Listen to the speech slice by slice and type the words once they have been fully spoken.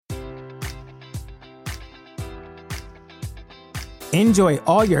Enjoy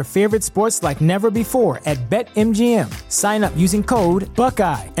all your favorite sports like never before at BetMGM. Sign up using code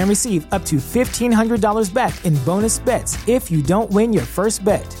Buckeye and receive up to $1,500 back in bonus bets if you don't win your first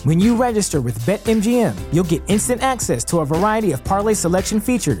bet. When you register with BetMGM, you'll get instant access to a variety of parlay selection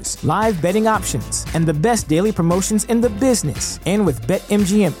features, live betting options, and the best daily promotions in the business. And with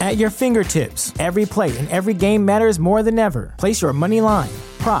BetMGM at your fingertips, every play and every game matters more than ever. Place your money line,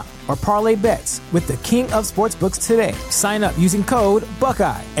 prop, or parlay bets with the king of sportsbooks today. Sign up using code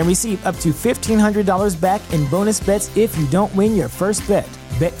Buckeye and receive up to $1,500 back in bonus bets if you don't win your first bet.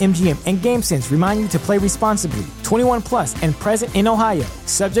 BetMGM and GameSense remind you to play responsibly. 21 plus and present in Ohio,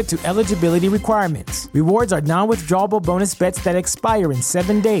 subject to eligibility requirements. Rewards are non-withdrawable bonus bets that expire in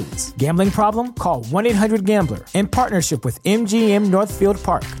 7 days. Gambling problem? Call 1-800-GAMBLER. In partnership with MGM Northfield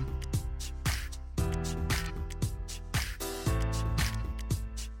Park.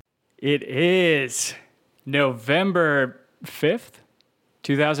 It is November 5th,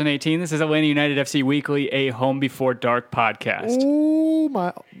 2018. This is Atlanta United FC Weekly, a Home Before Dark podcast. Oh,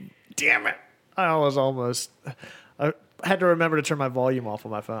 my. Damn it. I had to remember to turn my volume off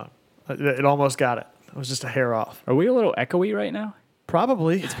on my phone. It almost got it. It was just a hair off. Are we a little echoey right now?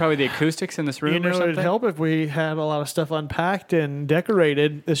 Probably. It's probably the acoustics in this room or something. It'd help if we had a lot of stuff unpacked and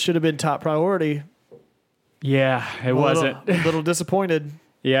decorated. This should have been top priority. Yeah, it wasn't. A little disappointed.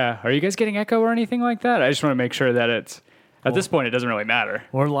 Yeah. Are you guys getting echo or anything like that? I just want to make sure that it's... At this point, it doesn't really matter.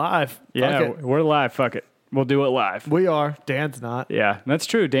 We're live. Yeah, we're live. Fuck it. We'll do it live. We are. Dan's not. Yeah, that's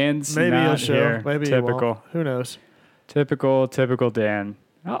true. Dan's Maybe not he'll show. here. Maybe typical. He won't. Who knows? Typical Dan.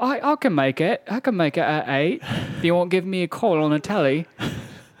 I can make it. I can make it at 8. If you won't give me a call on the telly,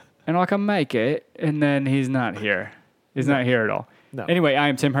 and I can make it. And then he's not here. He's not here at all. No. Anyway, I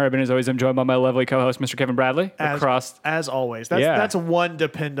am Tim Harbin. As always, I'm joined by my lovely co-host, Mr. Kevin Bradley. As always. That's one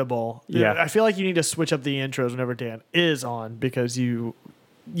dependable. Yeah. I feel like you need to switch up the intros whenever Dan is on because you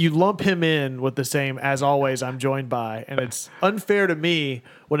lump him in with the same as always I'm joined by, and it's unfair to me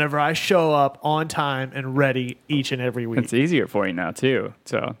whenever I show up on time and ready each and every week. It's easier for you now, too.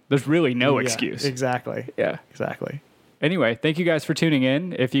 So there's really no excuse. Exactly. Yeah. Exactly. Anyway, thank you guys for tuning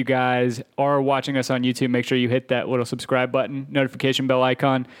in. If you guys are watching us on YouTube, make sure you hit that little subscribe button, notification bell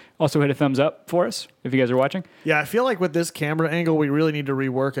icon. Also hit a thumbs up for us if you guys are watching. Yeah, I feel like with this camera angle, we really need to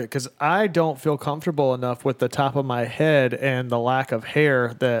rework it because I don't feel comfortable enough with the top of my head and the lack of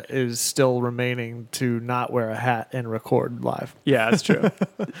hair that is still remaining to not wear a hat and record live. Yeah, that's true.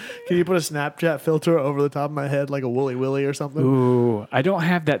 Can you put a Snapchat filter over the top of my head like a Wooly Willy or something? Ooh, I don't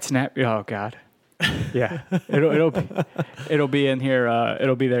have that snap. Oh, God. Yeah, it'll be in here.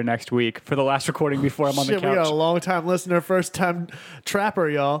 It'll be there next week for the last recording before I'm on the couch. We got a long time listener, first time trapper,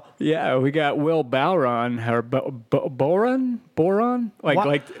 y'all. Yeah, we got Will Bowron or Boron.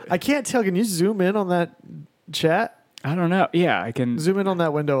 Like I can't tell. Can you zoom in on that chat? I don't know. Yeah, I can zoom in on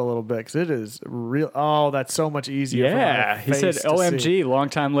that window a little bit because it is real. Oh, that's so much easier. Yeah, he said, "OMG, long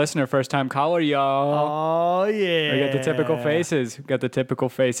time listener, first time caller, y'all." Oh yeah, we got the typical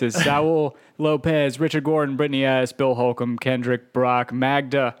faces. Saul Lopez, Richard Gordon, Brittany S, Bill Holcomb, Kendrick, Brock,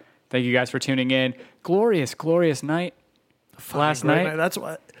 Magda. Thank you guys for tuning in. Glorious night last night. That's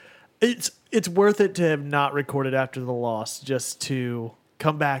what it's worth it to have not recorded after the loss, just to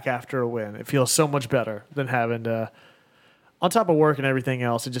come back after a win. It feels so much better than having to. On top of work and everything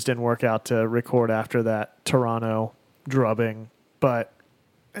else, it just didn't work out to record after that Toronto drubbing. But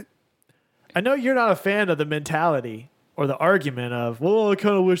I know you're not a fan of the mentality or the argument of, well, I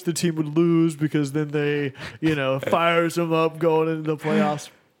kind of wish the team would lose because then they, fires them up going into the playoffs.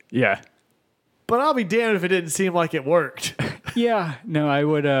 Yeah. But I'll be damned if it didn't seem like it worked. Yeah. No, I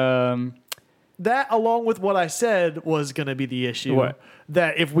would... That, along with what I said, was going to be the issue. What?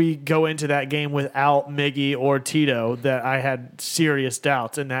 That if we go into that game without Miggy or Tito, that I had serious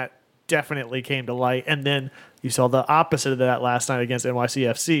doubts, and that definitely came to light. And then you saw the opposite of that last night against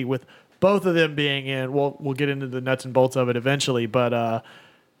NYCFC, with both of them being in. We'll get into the nuts and bolts of it eventually, but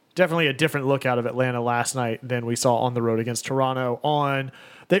definitely a different look out of Atlanta last night than we saw on the road against Toronto.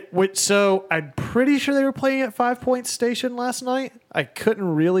 So I'm pretty sure they were playing at 5 Point Station last night. I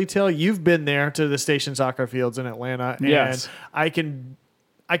couldn't really tell. You've been there to the Station soccer fields in Atlanta, and yes. I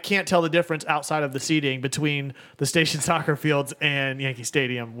can't tell the difference outside of the seating between the Station soccer fields and Yankee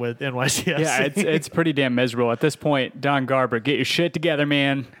Stadium with NYCFC. Yeah, it's pretty damn miserable at this point. Don Garber, get your shit together,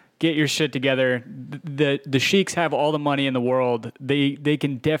 man. Get your shit together. The Sheiks have all the money in the world. They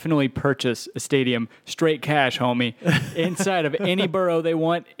can definitely purchase a stadium straight cash, homie. Inside of any borough they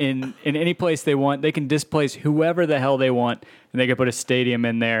want, in any place they want. They can displace whoever the hell they want, and they can put a stadium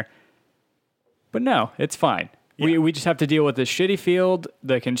in there. But no, it's fine. We just have to deal with the shitty field,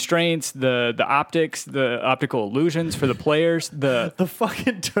 the constraints, the optics, the optical illusions for the players, the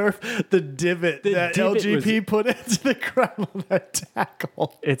fucking turf, the divot that divot LGP put into the ground on that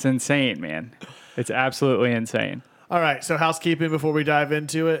tackle. It's insane, man. It's absolutely insane. All right, so housekeeping before we dive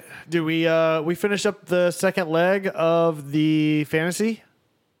into it. Do we finish up the second leg of the fantasy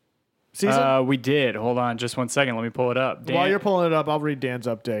season? We did. Hold on just 1 second. Let me pull it up. While you're pulling it up, I'll read Dan's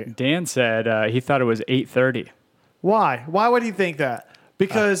update. Dan said he thought it was 8:30. Why? Why would he think that?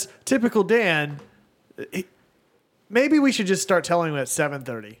 Because typical Dan, maybe we should just start telling him at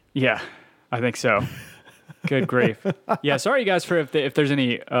 7:30. Yeah, I think so. Good grief. Yeah, sorry, guys, for if there's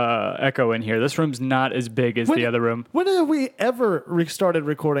any echo in here. This room's not as big as the other room. When have we ever started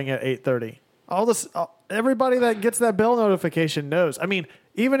recording at 8:30? Everybody that gets that bell notification knows. I mean,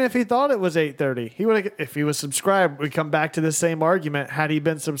 even if he thought it was 8:30, he would. If he was subscribed, we come back to the same argument. Had he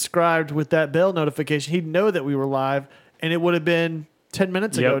been subscribed with that bell notification, he'd know that we were live, and it would have been 10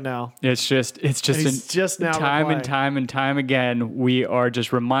 minutes ago now. It's just now time replying. and time and time again. We are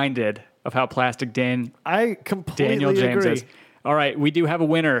just reminded of how plastic I completely Daniel James agree. is. All right, we do have a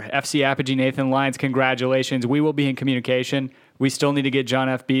winner. FC Apogee Nathan Lyons, congratulations. We will be in communication. We still need to get John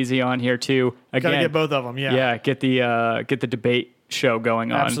F. Beasy on here too. Again, Gotta get both of them. Yeah. yeah, get the debate show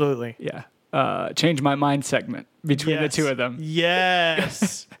going on. Absolutely. Yeah. Change my mind segment between the two of them.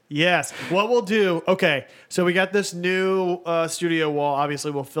 Yes. Yes. What we'll do, okay, so we got this new studio wall. Obviously,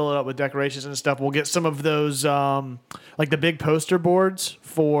 we'll fill it up with decorations and stuff. We'll get some of those, like the big poster boards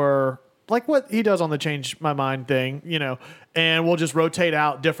for, like what he does on the Change My Mind thing, and we'll just rotate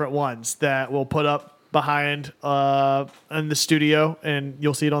out different ones that we'll put up behind in the studio, and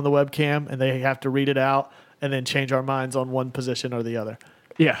you'll see it on the webcam, and they have to read it out and then change our minds on one position or the other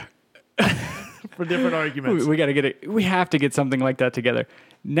Yeah. for different arguments. We got to get it. We have to get something like that together.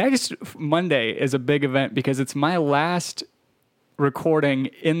 Next Monday is a big event because it's my last recording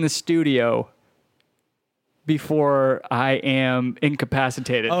in the studio before I am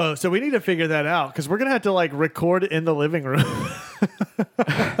incapacitated. Oh, so we need to figure that out because we're gonna have to record in the living room.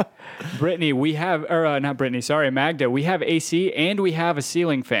 Brittany, not Brittany, sorry, Magda, we have AC and we have a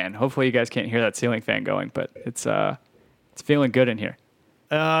ceiling fan. Hopefully you guys can't hear that ceiling fan going, but it's feeling good in here.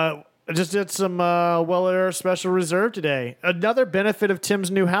 I just did some Weller Special Reserve today. Another benefit of Tim's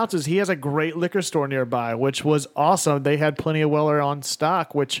new house is he has a great liquor store nearby, which was awesome. They had plenty of Weller on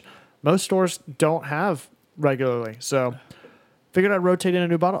stock, which most stores don't have regularly. So figured I'd rotate in a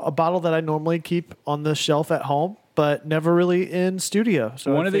new bottle, a bottle that I normally keep on the shelf at home, but never really in studio.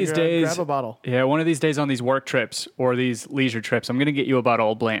 So one of these days, grab a bottle. Yeah, one of these days on these work trips or these leisure trips, I'm gonna get you a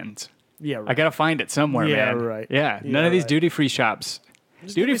bottle of Blanton's. Yeah, right. I gotta find it somewhere, Yeah, man. right. Yeah, Yeah, none of these right. duty-free shops.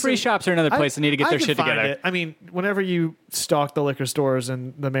 Just give me Duty-free some- shops are another place that need to get I their can shit find together. it. I mean, whenever you stalk the liquor stores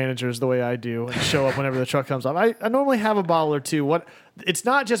and the managers the way I do and show up whenever the truck comes up, I normally have a bottle or two. It's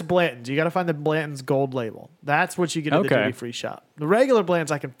not just Blanton's. You got to find the Blanton's Gold Label. That's what you get at the Okay. duty-free shop. The regular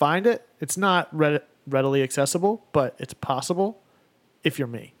Blanton's, I can find it. It's not readily accessible, but it's possible if you're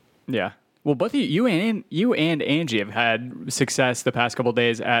me. Yeah. Well, both of you and Angie have had success the past couple of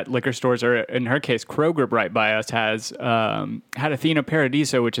days at liquor stores, or in her case, Kroger right by us has had Athena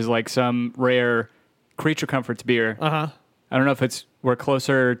Paradiso, which is like some rare Creature Comforts beer. Uh-huh. I don't know if we're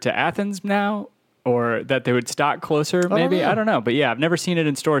closer to Athens now, or that they would stock closer. Maybe know. I don't know, but yeah, I've never seen it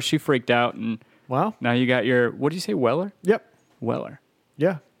in stores. She freaked out, and Well, now you got your what did you say, Weller? yep. Weller.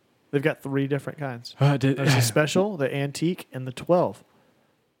 Yeah. They've got 3 different kinds. There's the special, the antique, and the 12.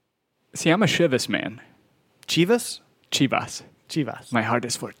 See, I'm a Chivas man. Chivas? Chivas. Chivas. My heart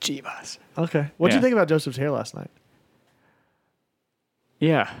is for Chivas. Okay. What'd you Yeah. think about Joseph's hair last night?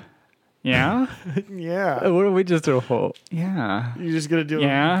 Yeah. Yeah? Yeah. What are we just do a whole? Yeah. You're just going to do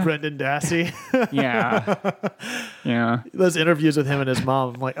Yeah. a Brendan Dassey? Yeah. Yeah. Those interviews with him and his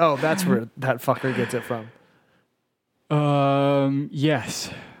mom. I'm like, oh, that's where that fucker gets it from. Yes.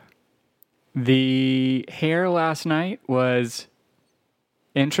 The hair last night was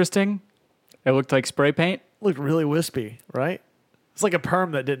interesting. It looked like spray paint. Looked really wispy, right? It's like a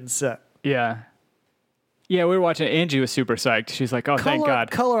perm that didn't set. Yeah. Yeah, we were watching it. Angie was super psyched. She's like, oh, thank God.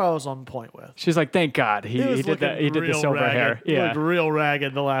 Color I was on point with. She's like, thank God. He It was did that. looking He did the real silver ragged. hair. It Yeah. looked real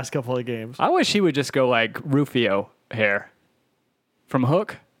ragged the last couple of games. I wish he would just go like Rufio hair from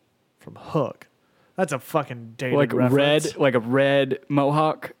Hook. From Hook. That's a fucking dated Like reference. a red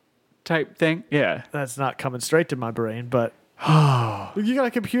mohawk type thing. Yeah. That's not coming straight to my brain, but you got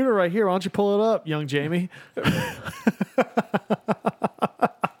a computer right here. Why don't you pull it up, young Jamie?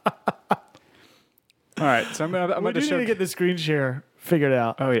 All right. So I'm We going do to need show. to get the screen share figured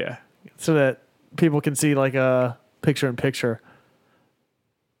out Oh yeah. so that people can see like a picture in picture.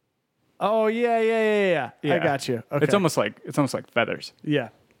 Oh yeah. I got you. Okay. It's almost like feathers. Yeah.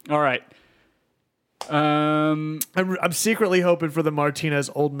 All right. I'm secretly hoping for the Martinez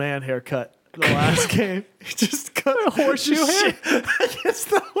old man haircut. The last game, he just cut a horseshoe hair. Against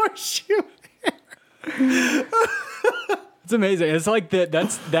the horseshoe. It's amazing. It's like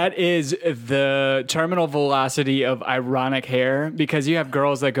that is the terminal velocity of ironic hair, because you have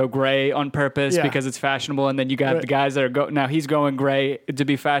girls that go gray on purpose because it's fashionable, and then you got the guys that are now he's going gray to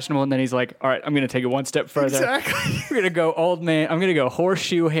be fashionable, and then he's like, all right, I'm going to take it one step further. Exactly. We're going to go old man. I'm going to go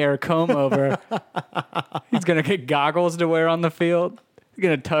horseshoe hair comb over. He's going to get goggles to wear on the field. He's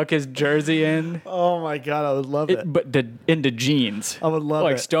going to tuck his jersey in. Oh my God, I would love it. But into jeans. I would love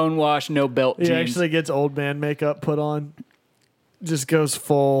like it. Stonewash, no belt He jeans. actually gets old man makeup put on. Just goes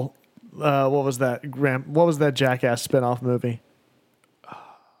full. What was that? What was that Jackass spinoff movie?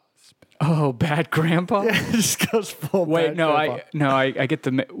 Oh, Bad Grandpa. Yeah, it just goes full. Wait, Bad Grandpa. I get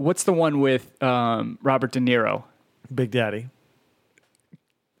the. What's the one with Robert De Niro? Big Daddy.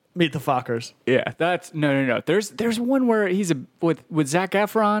 Meet the Fockers. Yeah, that's no. There's one where he's with Zac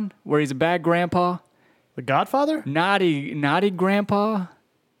Efron, where he's a bad grandpa, The Godfather. naughty grandpa,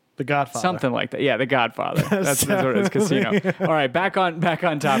 The Godfather. something like that. Yeah, The Godfather. That's what it is. Casino. All right, back on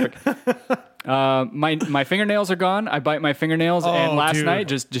topic. My fingernails are gone. I bite my fingernails, and last dude. night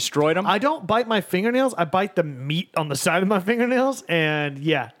just destroyed them. I don't bite my fingernails. I bite the meat on the side of my fingernails, and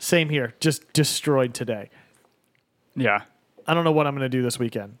yeah, same here. Just destroyed today. Yeah. I don't know what I'm going to do this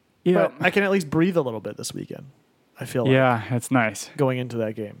weekend. Yeah. But I can at least breathe a little bit this weekend. I feel like Yeah, that's nice. going into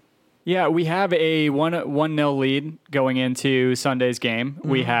that game. Yeah, we have a 1-0 lead going into Sunday's game.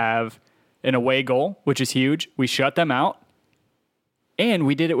 We have an away goal, which is huge. We shut them out. And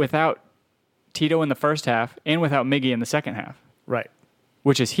we did it without Tito in the first half and without Miggy in the second half, Right.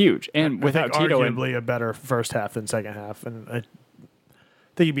 which is huge. And without I think Tito arguably a better first half than second half. And I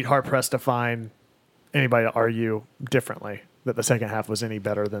think you'd be hard pressed to find anybody to argue differently that the second half was any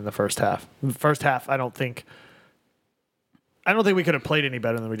better than the first half. The first half, I don't think we could have played any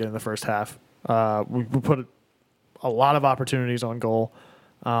better than we did in the first half. We put a lot of opportunities on goal.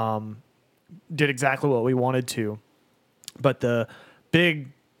 Did exactly what we wanted to. But the big...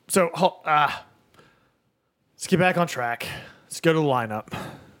 So, let's get back on track. Let's go to the lineup.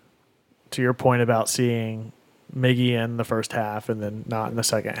 To your point about seeing Miggy in the first half and then not in the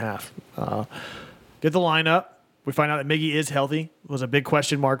second half. Get the lineup. We find out that Miggy is healthy. It was a big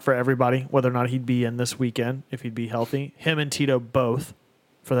question mark for everybody, whether or not he'd be in this weekend, if he'd be healthy. Him and Tito both,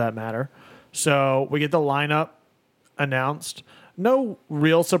 for that matter. So we get the lineup announced. No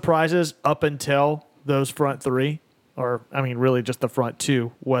real surprises up until those front three. Or, I mean, really just the front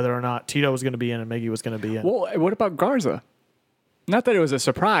two, whether or not Tito was going to be in and Miggy was going to be in. Well, what about Garza? Not that it was a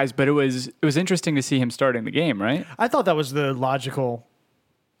surprise, but it was interesting to see him starting the game, right? I thought that was the logical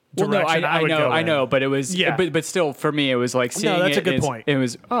Well, no, direction I would go I in. know, but it was, Yeah. but still, for me, it was like seeing that's a good is- point. It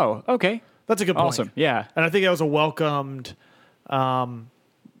was, oh, okay, That's a good point. awesome, yeah. And I think that was a welcomed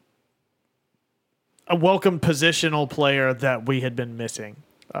positional player that we had been missing.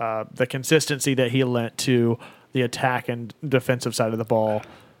 The consistency that he lent to the attack and defensive side of the ball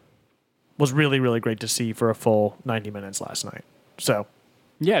was really, really great to see for a full 90 minutes last night. So,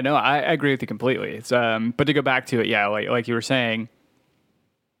 Yeah, no, I agree with you completely. It's but to go back to it, yeah, like you were saying,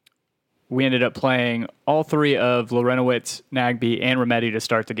 we ended up playing all three of Lorenowitz, Nagbe, and Remedi to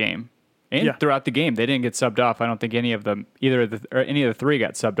start the game. And Yeah. throughout the game, they didn't get subbed off. I don't think any of the three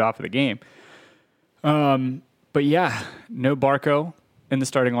got subbed off of the game. But yeah, no Barco in the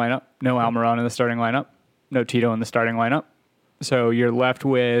starting lineup, no Almiron in the starting lineup, no Tito in the starting lineup. So you're left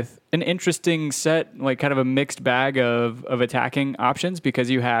with an interesting set, like kind of a mixed bag of attacking options,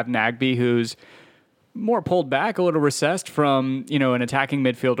 because you have Nagbe, who's more pulled back, a little recessed from, an attacking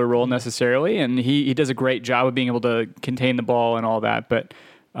midfielder role necessarily, and he does a great job of being able to contain the ball and all that. But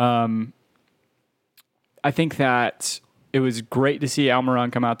I think that it was great to see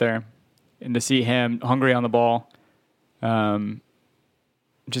Almiron come out there and to see him hungry on the ball,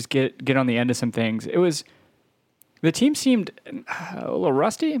 just get on the end of some things. The team seemed a little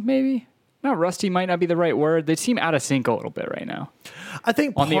rusty, maybe. Not rusty might not be the right word. They seem out of sync a little bit right now. I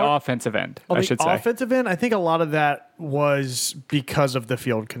think On the offensive end, I should say. offensive end, I think a lot of that was because of the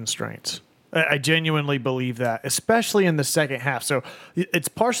field constraints. I genuinely believe that, especially in the second half. So it's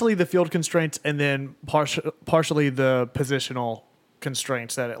partially the field constraints and then partially the positional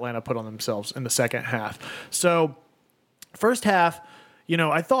constraints that Atlanta put on themselves in the second half. So first half,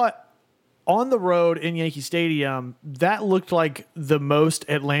 I thought on the road in Yankee Stadium, that looked like the most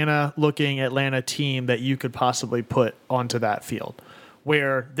Atlanta-looking Atlanta team that you could possibly put onto that field,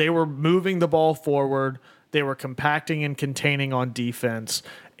 where they were moving the ball forward. They were compacting and containing on defense,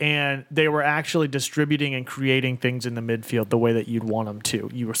 and they were actually distributing and creating things in the midfield the way that you'd want them to.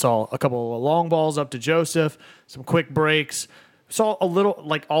 You saw a couple of long balls up to Joseph, some quick breaks, saw a little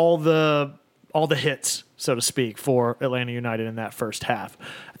like all the hits, so to speak, for Atlanta United in that first half.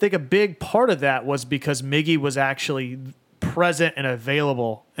 I think a big part of that was because Miggy was actually present and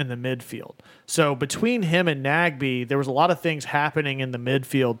available in the midfield. So between him and Nagbe, there was a lot of things happening in the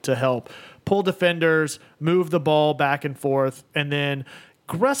midfield to help pull defenders, move the ball back and forth, and then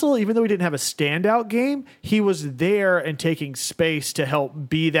Gressel, even though he didn't have a standout game, he was there and taking space to help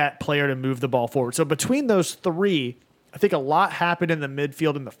be that player to move the ball forward. So between those three, I think a lot happened in the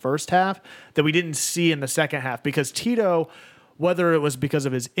midfield in the first half that we didn't see in the second half because Tito, whether it was because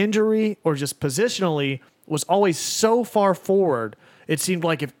of his injury or just positionally, was always so far forward. It seemed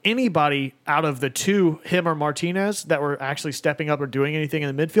like if anybody out of the two, him or Martinez, that were actually stepping up or doing anything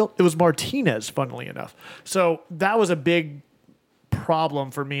in the midfield, it was Martinez, funnily enough. So that was a big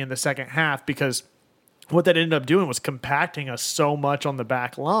problem for me in the second half because what that ended up doing was compacting us so much on the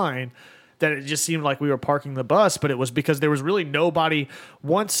back line that it just seemed like we were parking the bus, but it was because there was really nobody.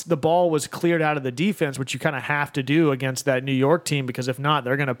 Once the ball was cleared out of the defense, which you kind of have to do against that New York team, because if not,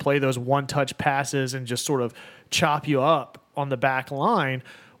 they're going to play those one-touch passes and just sort of chop you up on the back line.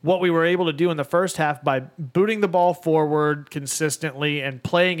 What we were able to do in the first half by booting the ball forward consistently and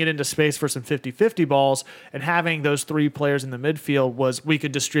playing it into space for some 50-50 balls and having those three players in the midfield was we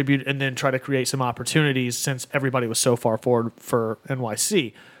could distribute and then try to create some opportunities since everybody was so far forward for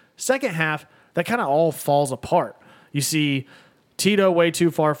NYC. Second half, that kind of all falls apart. You see Tito way too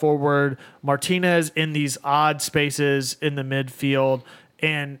far forward, Martinez in these odd spaces in the midfield,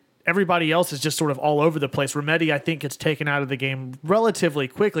 and everybody else is just sort of all over the place. Remedi, I think, gets taken out of the game relatively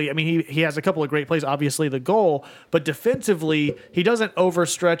quickly. I mean, he has a couple of great plays, obviously the goal, but defensively, he doesn't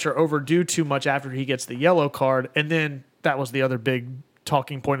overstretch or overdo too much after he gets the yellow card, and then that was the other big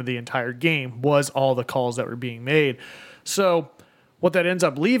talking point of the entire game was all the calls that were being made. So what that ends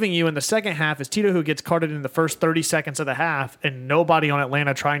up leaving you in the second half is Tito who gets carded in the first 30 seconds of the half and nobody on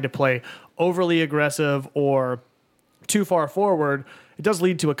Atlanta trying to play overly aggressive or too far forward. It does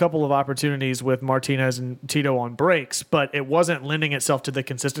lead to a couple of opportunities with Martinez and Tito on breaks, but it wasn't lending itself to the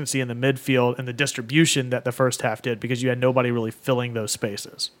consistency in the midfield and the distribution that the first half did because you had nobody really filling those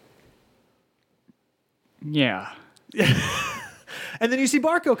spaces. Yeah. And then you see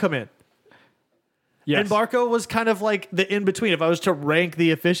Barco come in. Yes. And Barco was kind of like the in-between. If I was to rank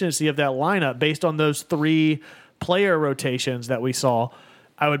the efficiency of that lineup based on those three player rotations that we saw,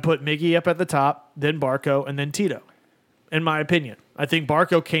 I would put Miggy up at the top, then Barco, and then Tito, in my opinion. I think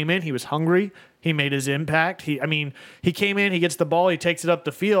Barco came in, he was hungry, he made his impact. He came in, he gets the ball, he takes it up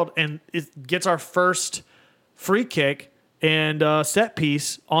the field, and it gets our first free kick and set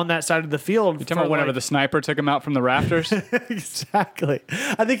piece on that side of the field. You talking about whenever the sniper took him out from the rafters? Exactly.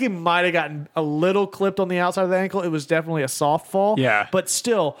 I think he might have gotten a little clipped on the outside of the ankle. It was definitely a soft fall. Yeah. But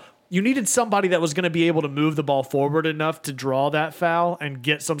still, you needed somebody that was going to be able to move the ball forward enough to draw that foul and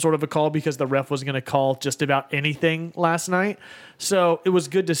get some sort of a call because the ref was going to call just about anything last night. So it was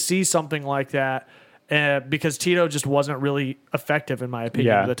good to see something like that. Because Tito just wasn't really effective, in my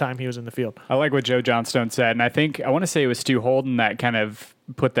opinion, at the time he was in the field. I like what Joe Johnstone said, and I want to say it was Stu Holden that kind of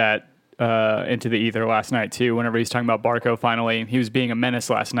put that into the ether last night, too, whenever he's talking about Barco finally. He was being a menace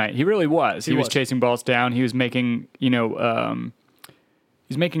last night. He really was. He was chasing balls down. He was making,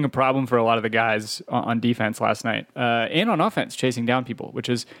 he's making a problem for a lot of the guys on defense last night and on offense, chasing down people, which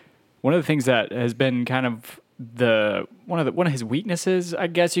is one of the things that has been kind of one of his weaknesses, I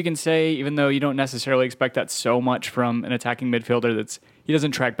guess you can say, even though you don't necessarily expect that so much from an attacking midfielder. He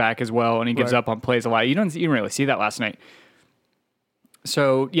doesn't track back as well and he gives up on plays a lot. You didn't really see that last night.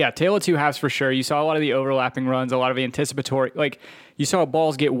 So yeah, tale of two halves for sure. You saw a lot of the overlapping runs, a lot of the anticipatory, like you saw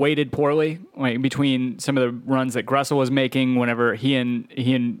balls get weighted poorly, like between some of the runs that Gressel was making whenever he and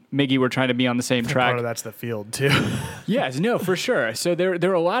Miggy were trying to be on the same track. Part of that's the field too. Yes, no, for sure. So there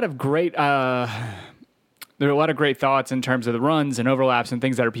are a lot of great there are a lot of great thoughts in terms of the runs and overlaps and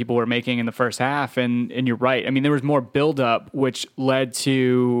things that people were making in the first half. And you're right. I mean, there was more buildup, which led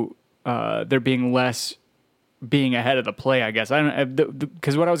to there being less being ahead of the play, I guess. I don't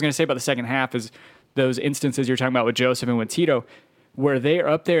because what I was going to say about the second half is those instances you're talking about with Joseph and with Tito, where they're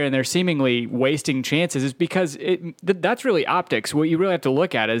up there and they're seemingly wasting chances, is because that's really optics. What you really have to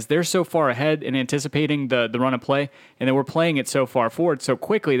look at is they're so far ahead in anticipating the run of play, and then we're playing it so far forward so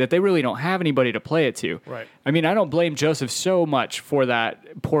quickly that they really don't have anybody to play it to. Right. I mean, I don't blame Joseph so much for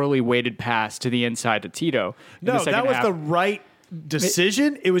that poorly weighted pass to the inside to Tito. No, that was the right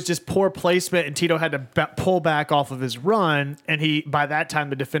decision. It was just poor placement, and Tito had to pull back off of his run, and by that time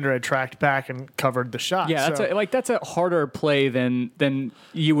the defender had tracked back and covered the shot. Yeah, that's a harder play than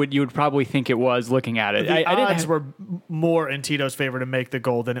you would probably think it was looking at it. The odds were more in Tito's favor to make the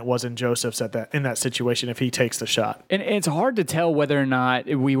goal than it was in Joseph's in that situation if he takes the shot. And it's hard to tell whether or not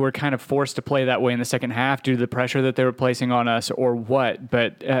we were kind of forced to play that way in the second half due to the pressure that they were placing on us or what.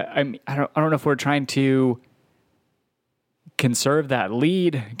 But I don't know if we're trying to conserve that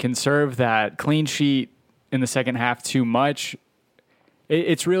lead, conserve that clean sheet in the second half too much.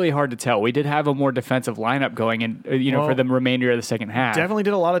 It's really hard to tell. We did have a more defensive lineup going in, for the remainder of the second half. Definitely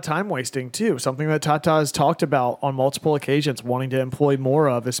did a lot of time wasting too. Something that Tata has talked about on multiple occasions, wanting to employ more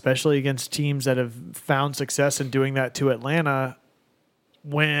of, especially against teams that have found success in doing that to Atlanta.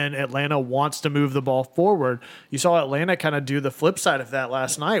 When Atlanta wants to move the ball forward, you saw Atlanta kind of do the flip side of that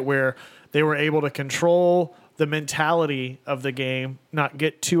last night, where they were able to control the mentality of the game, not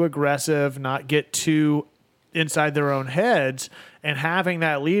get too aggressive, not get too inside their own heads, and having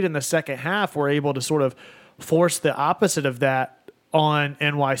that lead in the second half, were able to sort of force the opposite of that on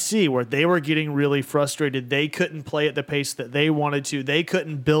NYC, where they were getting really frustrated. They couldn't play at the pace that they wanted to. They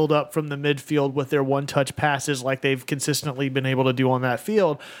couldn't build up from the midfield with their one-touch passes like they've consistently been able to do on that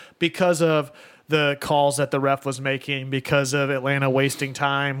field because of the calls that the ref was making, because of Atlanta wasting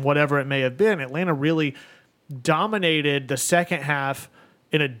time, whatever it may have been. Atlanta really dominated the second half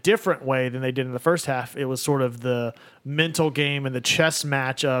in a different way than they did in the first half. It was sort of the mental game and the chess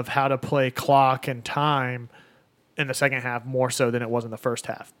match of how to play clock and time in the second half more so than it was in the first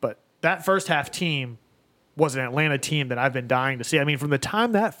half. But that first half team was an Atlanta team that I've been dying to see. I mean, from the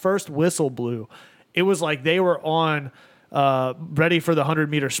time that first whistle blew, it was like they were on ready for the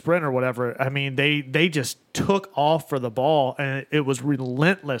 100-meter sprint or whatever. I mean, they just took off for the ball, and it was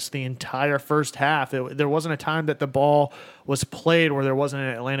relentless the entire first half. There wasn't a time that the ball was played where there wasn't an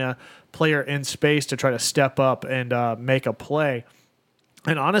Atlanta player in space to try to step up and make a play.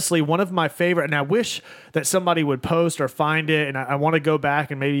 And honestly, one of my favorite, and I wish that somebody would post or find it, and I want to go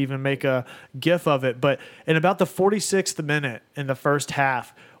back and maybe even make a GIF of it, but in about the 46th minute in the first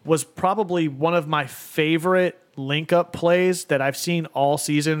half was probably one of my favorite link-up plays that I've seen all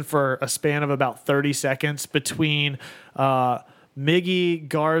season for a span of about 30 seconds between Miggy,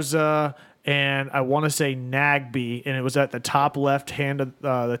 Garza, and I want to say Nagbe, and it was at the top left side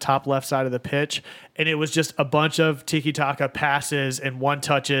of the pitch, and it was just a bunch of tiki-taka passes and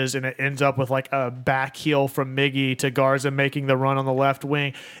one-touches, and it ends up with like a back heel from Miggy to Garza making the run on the left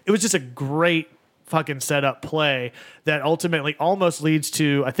wing. It was just a great fucking setup play that ultimately almost leads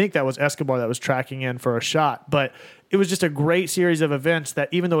to, I think that was Escobar that was tracking in for a shot, but it was just a great series of events that,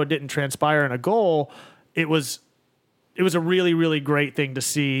 even though it didn't transpire in a goal, it was a really, really great thing to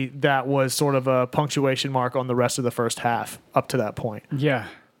see. That was sort of a punctuation mark on the rest of the first half up to that point. Yeah.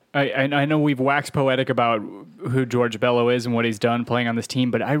 I know we've waxed poetic about who George Bello is and what he's done playing on this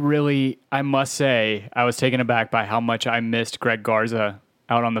team, but I must say, I was taken aback by how much I missed Greg Garza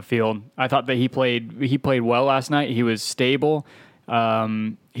out on the field. I thought that he played well last night. He was stable.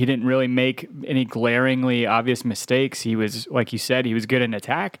 He didn't really make any glaringly obvious mistakes. He was, like you said, he was good in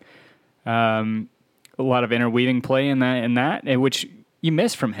attack. A lot of interweaving play in that, which you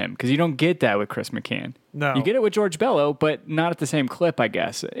miss from him because you don't get that with Chris McCann. No, you get it with George Bello, but not at the same clip, I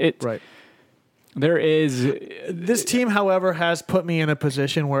guess. Right. There is this team, however, has put me in a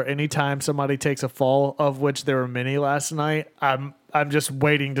position where anytime somebody takes a fall, of which there were many last night, I'm just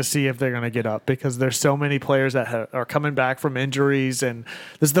waiting to see if they're going to get up, because there's so many players that are coming back from injuries, and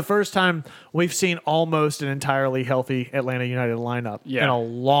this is the first time we've seen almost an entirely healthy Atlanta United lineup in a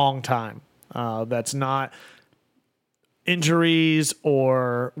long time. That's not injuries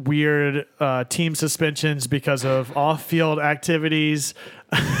or weird team suspensions because of off-field activities,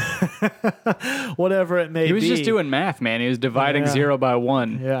 whatever it may be. He was just doing math, man. He was dividing 0 by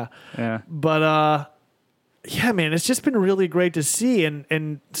 1. Yeah. But, yeah, man, it's just been really great to see.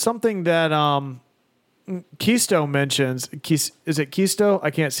 And something that Kisto mentions, is it Kisto?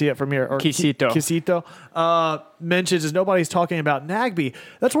 I can't see it from here. Or Kisito mentions is nobody's talking about Nagbe.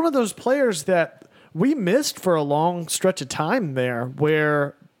 That's one of those players that we missed for a long stretch of time there,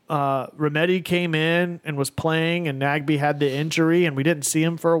 where Remedi came in and was playing, and Nagbe had the injury, and we didn't see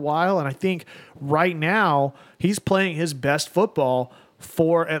him for a while. And I think right now he's playing his best football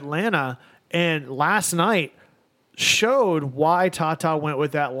for Atlanta. And last night showed why Tata went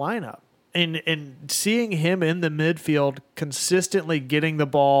with that lineup. And seeing him in the midfield consistently getting the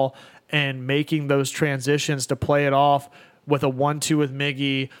ball and making those transitions to play it off with a 1-2 with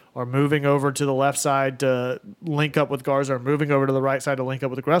Miggy, or moving over to the left side to link up with Garza, or moving over to the right side to link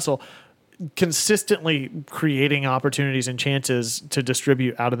up with Gressel, consistently creating opportunities and chances to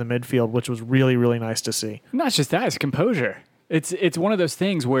distribute out of the midfield, which was really, really nice to see. Not just that, it's composure. It's one of those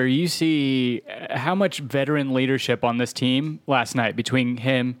things where you see how much veteran leadership on this team last night between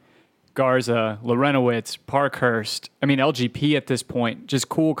him, Garza, Lorenowitz, Parkhurst. I mean, LGP at this point, just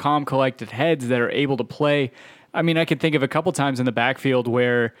cool, calm, collected heads that are able to play. I mean, I can think of a couple times in the backfield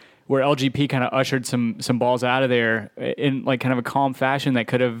where LGP kind of ushered some balls out of there in like kind of a calm fashion that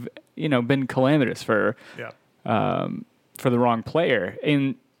could have, been calamitous for the wrong player.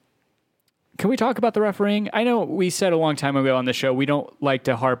 And can we talk about the refereeing? I know we said a long time ago on the show we don't like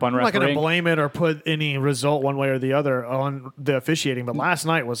to harp on refereeing. I'm not going to blame it or put any result one way or the other on the officiating, but last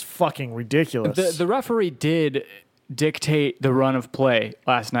night was fucking ridiculous. The referee did dictate the run of play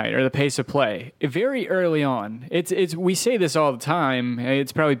last night, or the pace of play, very early on. It's we say this all the time.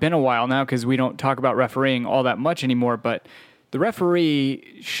 It's probably been a while now because we don't talk about refereeing all that much anymore, but the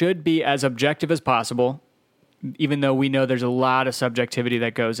referee should be as objective as possible, even though we know there's a lot of subjectivity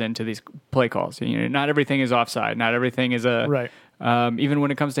that goes into these play calls. Not everything is offside. Not everything is right. Even when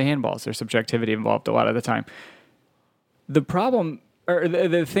it comes to handballs, there's subjectivity involved a lot of the time. The problem, or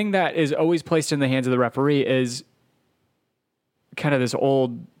the thing that is always placed in the hands of the referee is kind of this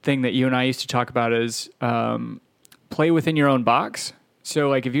old thing that you and I used to talk about is play within your own box. So,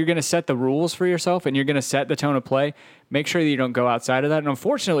 like, if you're going to set the rules for yourself and you're going to set the tone of play, make sure that you don't go outside of that. And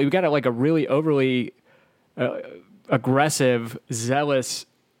unfortunately, we got a really overly aggressive, zealous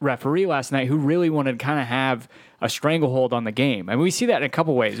referee last night who really wanted to kind of have a stranglehold on the game. And we see that in a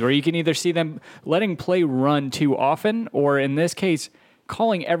couple ways, where you can either see them letting play run too often, or in this case,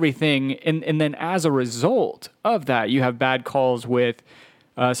 calling everything, and then as a result of that, you have bad calls with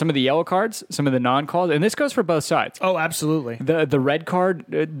some of the yellow cards, some of the non-calls, and this goes for both sides. Oh, absolutely. The red card,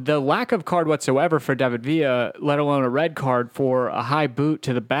 the lack of card whatsoever for David Villa, let alone a red card for a high boot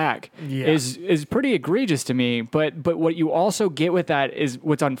to the back, is pretty egregious to me. But what you also get with that is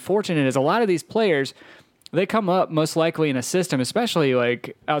what's unfortunate is a lot of these players, they come up most likely in a system, especially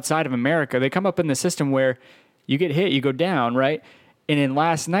like outside of America, they come up in the system where you get hit, you go down, right? And in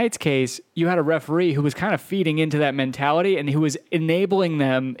last night's case, you had a referee who was kind of feeding into that mentality and who was enabling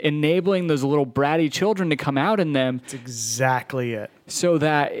those little bratty children to come out in them. That's exactly it. So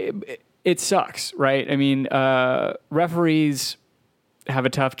that it sucks, right? I mean, referees have a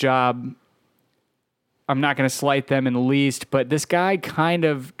tough job. I'm not going to slight them in the least, but this guy kind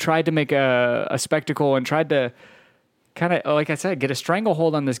of tried to make a spectacle and tried to kind of, like I said, get a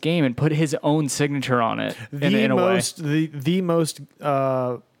stranglehold on this game and put his own signature on it in a way. The most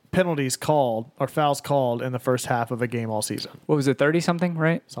penalties called or fouls called in the first half of a game all season. What was it, 30-something,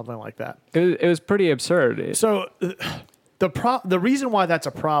 right? Something like that. It was pretty absurd. So the reason why that's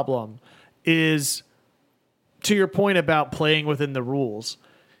a problem is, to your point about playing within the rules,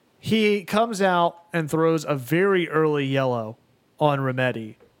 he comes out and throws a very early yellow on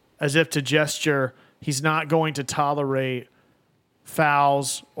Remedi as if to gesture he's not going to tolerate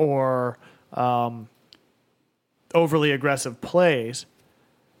fouls or overly aggressive plays.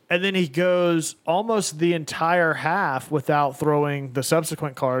 And then he goes almost the entire half without throwing the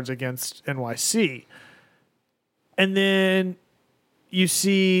subsequent cards against NYC. And then you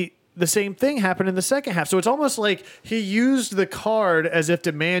see the same thing happen in the second half. So it's almost like he used the card as if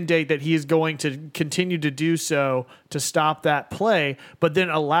to mandate that he is going to continue to do so to stop that play, but then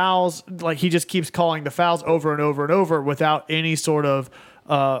allows, like, he just keeps calling the fouls over and over and over without any sort of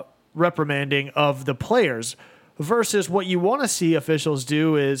reprimanding of the players. Versus what you want to see officials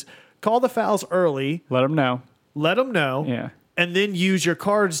do is call the fouls early. Let them know. Yeah. And then use your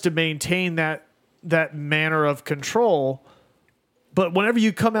cards to maintain that manner of control. But whenever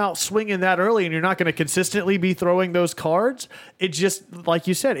you come out swinging that early and you're not going to consistently be throwing those cards, it just, like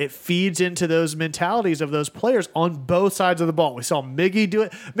you said, it feeds into those mentalities of those players on both sides of the ball. We saw Miggy do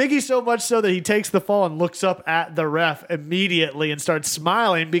it. Miggy so much so that he takes the fall and looks up at the ref immediately and starts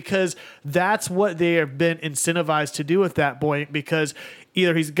smiling, because that's what they have been incentivized to do at that point, because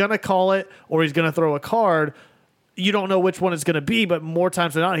either he's going to call it or he's going to throw a card. You don't know which one it's going to be, but more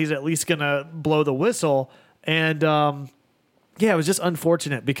times than not, he's at least going to blow the whistle. And, yeah, it was just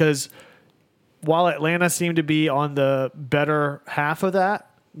unfortunate because while Atlanta seemed to be on the better half of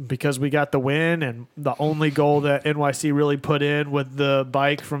that because we got the win, and the only goal that NYC really put in with the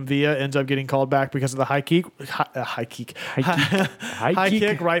bike from Villa ends up getting called back because of the high kick,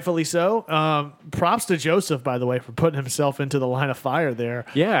 rightfully so. Props to Joseph, by the way, for putting himself into the line of fire there.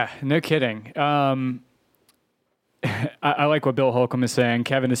 Yeah, no kidding. I like what Bill Holcomb is saying.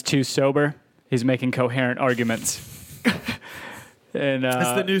 Kevin is too sober. He's making coherent arguments. And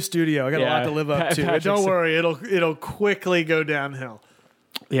it's the new studio. I got a lot to live up to. Don't worry, it'll quickly go downhill.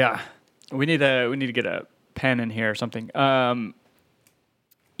 Yeah. We need to get a pen in here or something.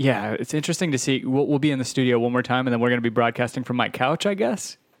 Yeah, it's interesting to see. We'll be in the studio one more time, and then we're going to be broadcasting from my couch, I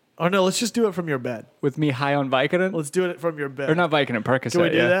guess, Oh, no, let's just do it from your bed. with me high on Vicodin. Let's do it from your bed. Or not Vicodin, Percocet. Can we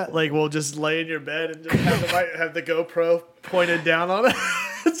do yeah. that? Like, we'll just lay in your bed and just have the GoPro pointed down on it.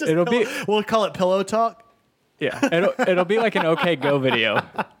 It's just we'll call it pillow talk. Yeah, it'll be like an OK Go video.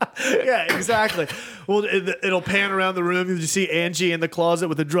 Yeah, exactly. Well, it'll pan around the room. You see Angie in the closet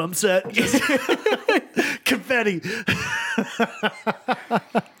with a drum set. Just confetti.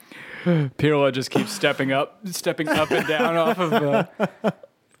 Pirlo just keeps stepping up and down off of the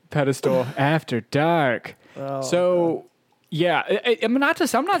pedestal after dark. So, yeah, I'm not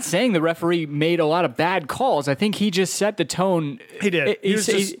saying the referee made a lot of bad calls. I think he just set the tone. He did.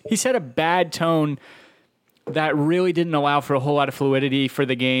 He set a bad tone that really didn't allow for a whole lot of fluidity for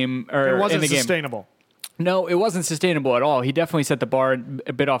the game. Or it wasn't in the sustainable. Game. No, it wasn't sustainable at all. He definitely set the bar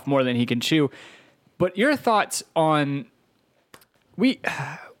a bit off more than he can chew. But your thoughts on we've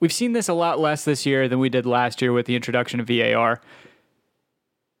seen this a lot less this year than we did last year with the introduction of VAR.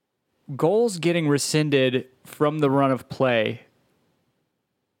 Goals getting rescinded from the run of play.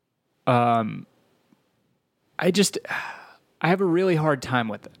 I have a really hard time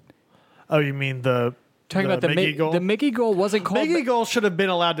with it. Oh, you mean Talking about the Miggy goal? The Miggy goal wasn't called. Miggy goal should have been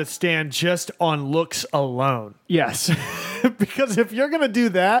allowed to stand just on looks alone. Yes. Because if you're going to do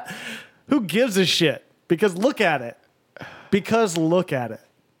that, who gives a shit? Because look at it.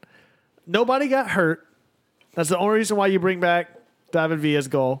 Nobody got hurt. That's the only reason why you bring back David Villa's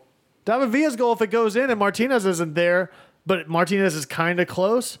goal. David Villa's goal, if it goes in and Martinez isn't there, but Martinez is kind of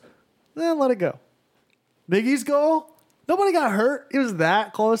close, then let it go. Miggy's goal, nobody got hurt. It was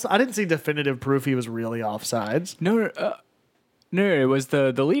that close. I didn't see definitive proof he was really offsides. No, it was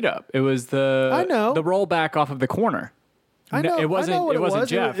the lead up. It was the the rollback off of the corner. I know. It wasn't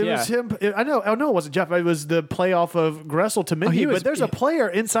Jeff. It was him. I know it wasn't Jeff. It was the play off of Gressel to Miggy. But there's a player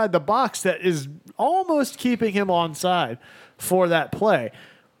inside the box that is almost keeping him onside for that play.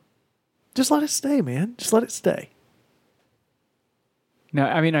 Just let it stay, man. Just let it stay. No,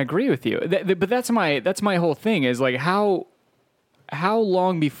 I mean I agree with you, but that's my whole thing is like how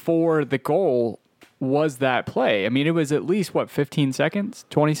long before the goal was that play? I mean, it was at least 15 seconds,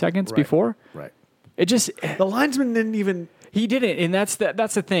 20 seconds before. Right. It just the linesman didn't even. He didn't, and that's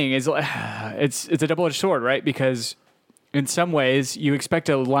the thing is it's a double-edged sword, right? Because in some ways you expect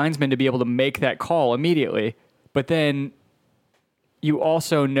a linesman to be able to make that call immediately, but then you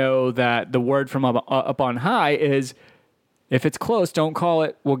also know that the word from up on high is if it's close, don't call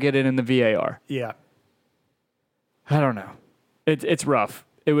it. We'll get it in the VAR. Yeah. I don't know. It's rough.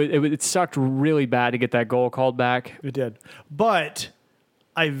 It sucked really bad to get that goal called back. It did. But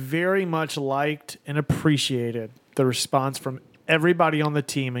I very much liked and appreciated the response from everybody on the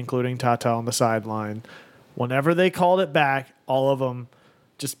team, including Tata on the sideline. Whenever they called it back, all of them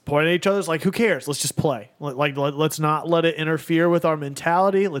just pointed at each other like, who cares? Let's just play. Let's not let it interfere with our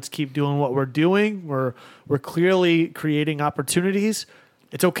mentality. Let's keep doing what we're doing. We're clearly creating opportunities.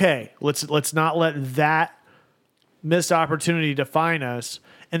 It's okay. Let's not let that missed opportunity define us.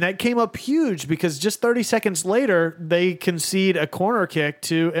 And that came up huge because just 30 seconds later, they concede a corner kick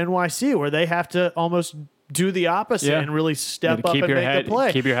to NYC where they have to almost do the opposite and really step up and make the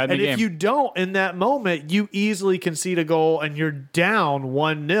play. Keep your head in the game. And if you don't in that moment, you easily concede a goal and you're down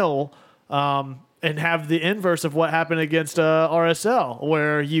 1-0 and have the inverse of what happened against RSL,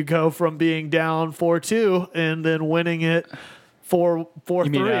 where you go from being down 4-2 and then winning it 4-3 or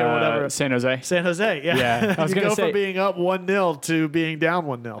whatever. San Jose. San Jose, yeah. I was you going to go say, from being up 1-0 to being down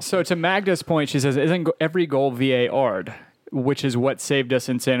 1-0. So to Magda's point, she says, isn't every goal VAR'd? Which is what saved us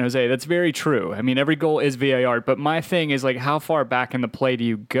in San Jose. That's very true. I mean, every goal is VAR, but my thing is like, how far back in the play do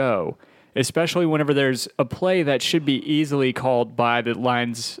you go? Especially whenever there's a play that should be easily called by the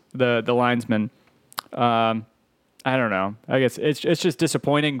linesman. I don't know. I guess it's just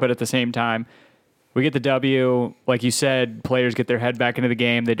disappointing, but at the same time, we get the W. Like you said, players get their head back into the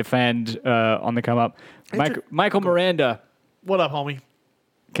game. They defend on the come up. Michael Miranda. What up, homie?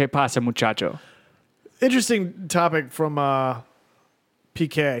 ¿Qué pasa, muchacho? Interesting topic from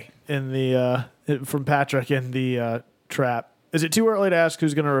PK from Patrick in the trap. Is it too early to ask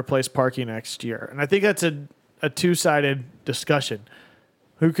who's going to replace Parkey next year? And I think that's a two-sided discussion.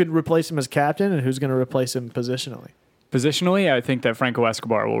 Who could replace him as captain and who's going to replace him positionally? Positionally, I think that Franco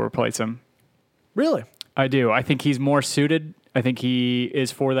Escobar will replace him. Really? I do. I think he's more suited. I think he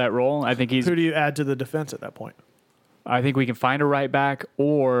is for that role. I think he's. Who do you add to the defense at that point? I think we can find a right back,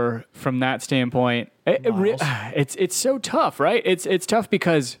 or from that standpoint, it's so tough, right? It's tough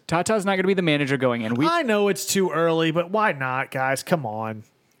because Tata's not going to be the manager going in. I know it's too early, but why not, guys? Come on.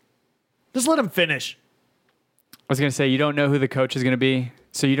 Just let him finish. I was going to say, you don't know who the coach is going to be,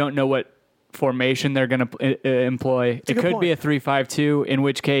 so you don't know what formation they're going to employ. It could be a 3-5-2, in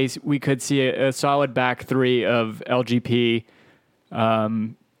which case we could see a solid back three of LGP,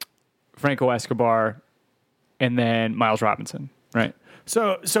 Franco Escobar, and then Miles Robinson, right?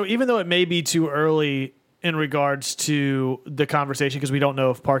 So even though it may be too early in regards to the conversation, because we don't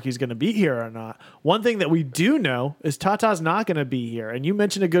know if Parkey's going to be here or not, one thing that we do know is Tata's not going to be here. And you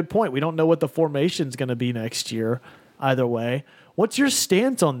mentioned a good point. We don't know what the formation's going to be next year either way. What's your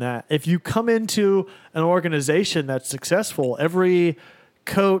stance on that? If you come into an organization that's successful, every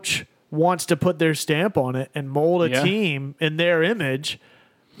coach wants to put their stamp on it and mold a team in their image.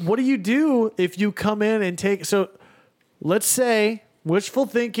 What do you do if you come in and take... So let's say, wishful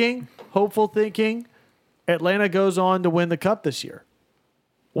thinking, hopeful thinking, Atlanta goes on to win the Cup this year.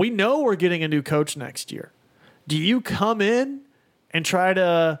 We know we're getting a new coach next year. Do you come in and try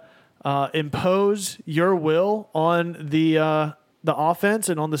to impose your will on the offense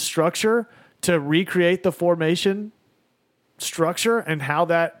and on the structure to recreate the formation structure and how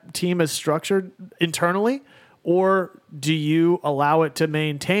that team is structured internally? Or do you allow it to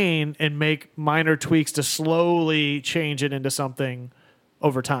maintain and make minor tweaks to slowly change it into something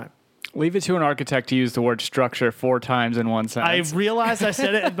over time? Leave it to an architect to use the word structure 4 times in one sentence. I realized I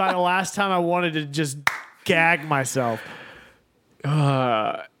said it, and by the last time I wanted to just gag myself.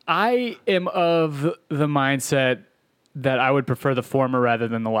 I am of the mindset that I would prefer the former rather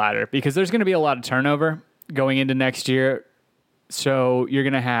than the latter, because there's going to be a lot of turnover going into next year. So you're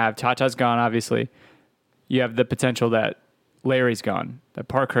going to have Tata's gone, obviously. You have the potential that Larry's gone, that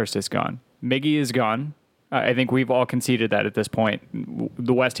Parkhurst is gone, Miggy is gone. I think we've all conceded that at this point.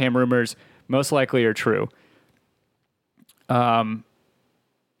 The West Ham rumors most likely are true. And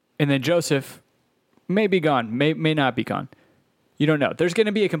then Joseph may be gone, may not be gone. You don't know. There's going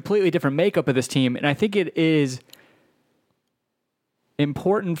to be a completely different makeup of this team, and I think it is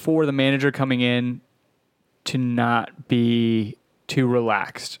important for the manager coming in to not be too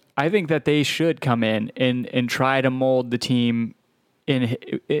relaxed. I think that they should come in and try to mold the team in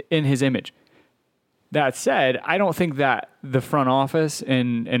his image. That said, I don't think that the front office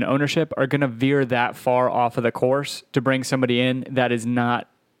and ownership are going to veer that far off of the course to bring somebody in that is not,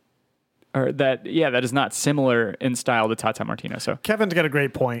 that is not similar in style to Tata Martino. So Kevin's got a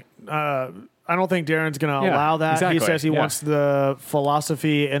great point. I don't think Darren's going to allow that. Exactly. He says he wants the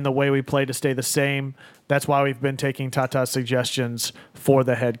philosophy and the way we play to stay the same. That's why we've been taking Tata's suggestions for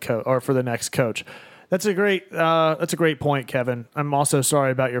the head coach or for the next coach. That's a great point, Kevin. I'm also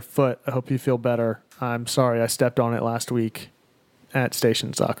sorry about your foot. I hope you feel better. I'm sorry I stepped on it last week at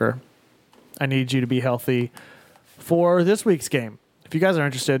Station Soccer. I need you to be healthy for this week's game. If you guys are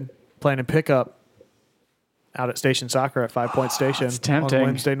interested, playing in pickup out at Station Soccer at 5 Point Station on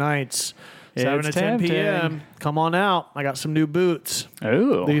Wednesday nights, 7 to 10 p.m. Come on out. I got some new boots.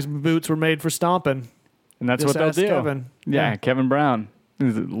 Ooh. These boots were made for stomping. And that's what they'll do. Kevin. Yeah, Kevin Brown.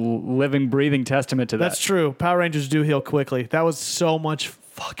 Living, breathing testament to that. That's true. Power Rangers do heal quickly. That was so much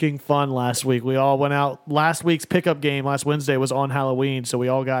fucking fun last week. We all went out. Last week's pickup game last Wednesday was on Halloween, so we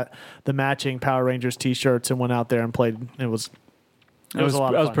all got the matching Power Rangers t-shirts and went out there and played. It was a lot of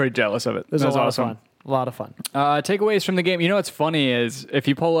fun. I was pretty jealous of it. It was awesome. A lot of fun. Takeaways from the game. You know what's funny is if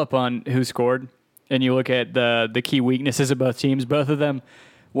you pull up on who scored and you look at the key weaknesses of both teams, both of them,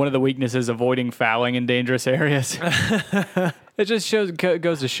 one of the weaknesses avoiding fouling in dangerous areas. It just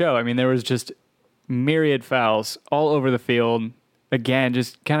goes to show. I mean, there was just myriad fouls all over the field. Again,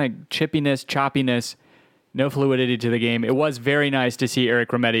 just kind of chippiness, choppiness, no fluidity to the game. It was very nice to see Eric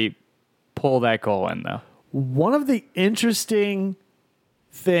Remedi pull that goal in, though. One of the interesting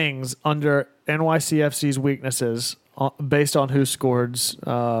things under NYCFC's weaknesses, based on who scored's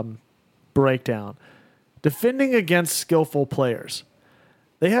breakdown, defending against skillful players.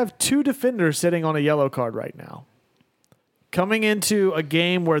 They have 2 defenders sitting on a yellow card right now. Coming into a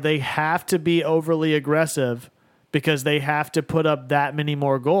game where they have to be overly aggressive because they have to put up that many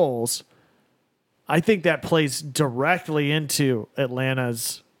more goals, I think that plays directly into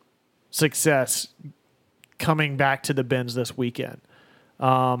Atlanta's success coming back to the bins this weekend. Yeah,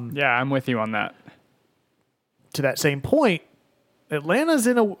 I'm with you on that. To that same point, Atlanta's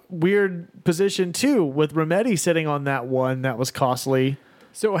in a weird position too, with Remedi sitting on that one that was costly.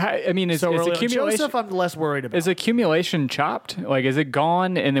 So, I mean, is accumulation... Joseph, I'm less worried about. Is accumulation chopped? Like, is it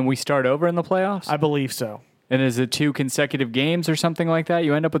gone and then we start over in the playoffs? I believe so. And is it 2 consecutive games or something like that?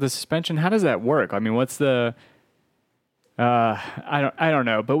 You end up with a suspension? How does that work? I mean, what's the... I don't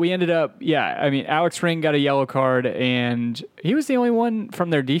know, but we ended up, I mean, Alex Ring got a yellow card, and he was the only one from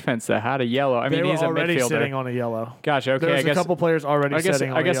their defense that had a yellow. I mean, he's a already midfielder. sitting on a yellow. Gotcha. Okay, There's a couple players already sitting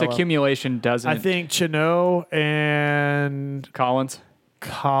on a yellow. I guess accumulation doesn't. I think Chino and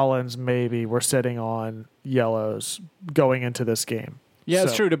Collins maybe were sitting on yellows going into this game. Yeah,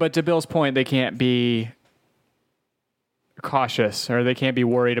 it's true. But to Bill's point, they can't be cautious, or they can't be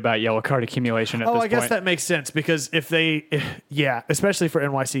worried about yellow card accumulation at this point. I guess that makes sense, because especially for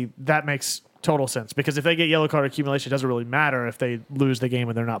NYC, that makes total sense, because if they get yellow card accumulation, it doesn't really matter if they lose the game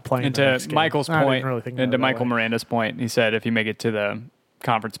and they're not playing. And the next to game. Michael's point, and to Michael way. Miranda's point, he said if you make it to the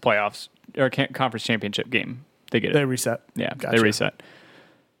conference playoffs or conference championship game, they get it. They reset. Yeah, Gotcha. they reset.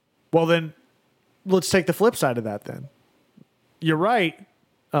 Well, then let's take the flip side of that then. You're right.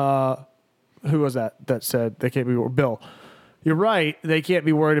 Who was that said they can't be Bill? You're right. They can't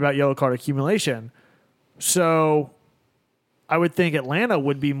be worried about yellow card accumulation. So I would think Atlanta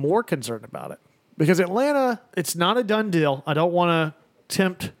would be more concerned about it, because Atlanta, it's not a done deal. I don't want to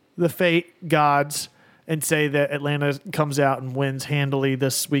tempt the fate gods and say that Atlanta comes out and wins handily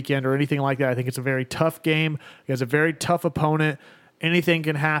this weekend or anything like that. I think it's a very tough game. It's a very tough opponent. Anything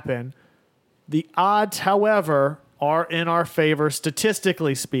can happen. The odds, however, are in our favor,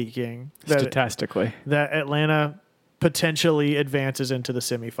 statistically speaking. That Atlanta potentially advances into the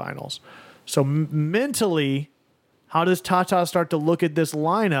semifinals. So mentally, how does Tata start to look at this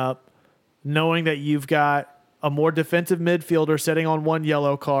lineup, knowing that you've got a more defensive midfielder sitting on one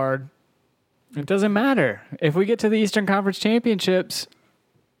yellow card? It doesn't matter. If we get to the Eastern Conference Championships,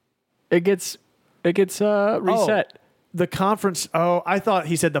 it gets reset. The conference. Oh, I thought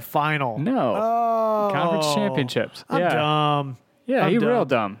he said the final. No. Conference championships. I'm dumb. Yeah, you're real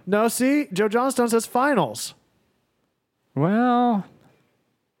dumb. No, see, Joe Johnstone says finals. Well,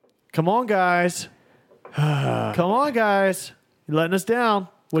 come on, guys. Come on, guys. You're letting us down.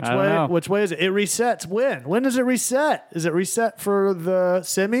 Which way is it? It resets when? When does it reset? Is it reset for the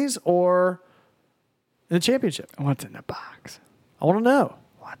semis or in the championship? What's in the box? I want to know.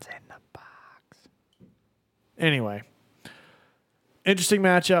 What's in the box? Anyway, interesting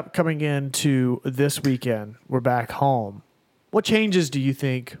matchup coming into this weekend. We're back home. What changes do you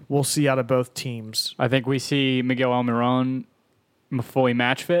think we'll see out of both teams? I think we see Miguel Almiron fully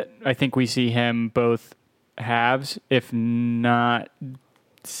match fit. I think we see him both halves, if not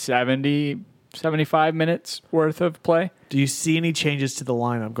 70, 75 minutes worth of play. Do you see any changes to the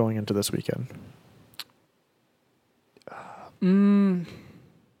lineup going into this weekend?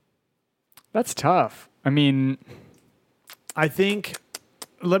 That's tough. I mean, I think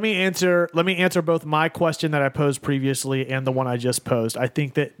let me answer both my question that I posed previously and the one I just posed. I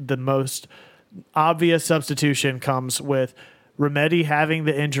think that the most obvious substitution comes with Remedi having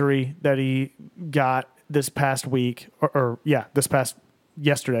the injury that he got this past week, this past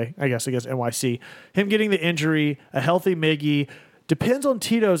yesterday, I guess, against NYC. Him getting the injury, a healthy Miggy. Depends on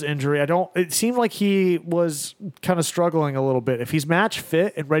Tito's injury. It seemed like he was kind of struggling a little bit. If he's match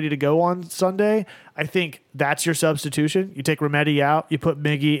fit and ready to go on Sunday, I think that's your substitution. You take Remedi out, you put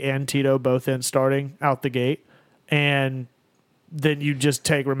Miggy and Tito both in starting out the gate, and then you just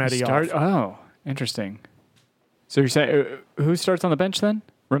take Remedi off. Oh, interesting. So you're saying who starts on the bench then?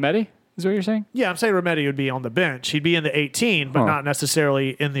 Remedi? Is what you're saying? Yeah, I'm saying Remedi would be on the bench. He'd be in the 18, but not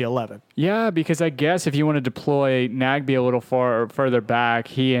necessarily in the 11. Yeah, because I guess if you want to deploy Nagbe a little further back,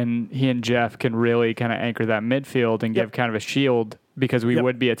 he and Jeff can really kind of anchor that midfield and give kind of a shield, because we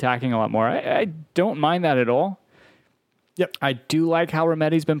would be attacking a lot more. I don't mind that at all. Yep. I do like how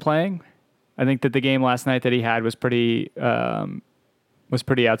Remedi's been playing. I think that the game last night that he had was pretty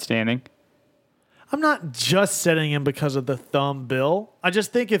outstanding. I'm not just setting him because of the thumb, Bill. I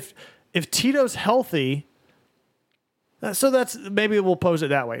just think if Tito's healthy, so that's maybe we'll pose it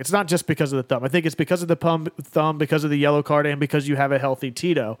that way. It's not just because of the thumb. I think it's because of the thumb, because of the yellow card, and because you have a healthy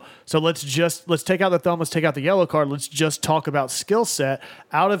Tito. So let's take out the thumb, let's take out the yellow card. Let's just talk about skill set.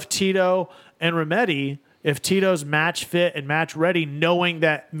 Out of Tito and Remedi, if Tito's match fit and match ready, knowing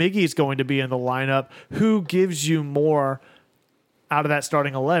that Miggy's going to be in the lineup, who gives you more out of that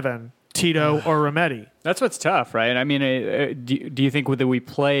starting 11? Tito or Remedi? That's what's tough, right? I mean, do you think that we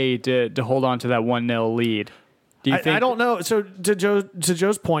play to hold on to that 1-0 lead? Do you think? I don't know. So to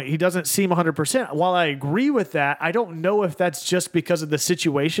Joe's point, he doesn't seem 100%. While I agree with that, I don't know if that's just because of the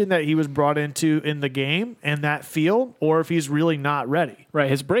situation that he was brought into in the game and that field, or if he's really not ready. Right.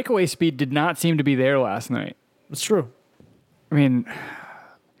 His breakaway speed did not seem to be there last night. It's true. I mean,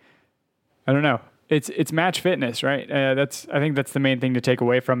 I don't know. It's match fitness, right? I think that's the main thing to take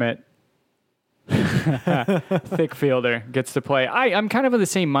away from it. Thick fielder gets to play. I'm kind of of the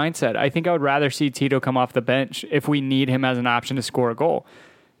same mindset. I think I would rather see Tito come off the bench if we need him as an option to score a goal,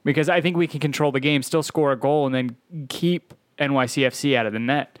 because I think we can control the game, still score a goal, and then keep NYCFC out of the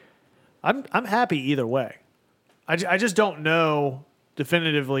net. I'm happy either way. I just don't know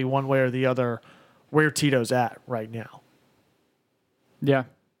definitively one way or the other where Tito's at right now. Yeah.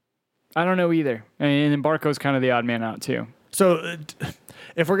 I don't know either. And Barco's kind of the odd man out too. So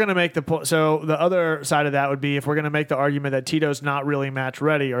if we're going to make the other side of that would be if we're going to make the argument that Tito's not really match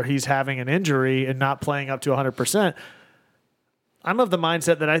ready or he's having an injury and not playing up to 100%, I'm of the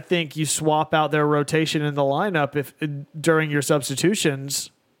mindset that I think you swap out their rotation in the lineup if during your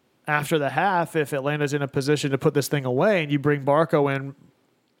substitutions after the half, if Atlanta's in a position to put this thing away, and you bring Barco in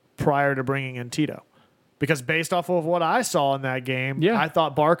prior to bringing in Tito. Because based off of what I saw in that game, I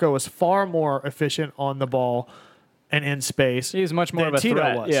thought Barco was far more efficient on the ball and in space. He's much more of a Tito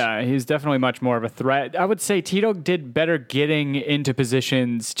threat. was. Yeah, he's definitely much more of a threat. I would say Tito did better getting into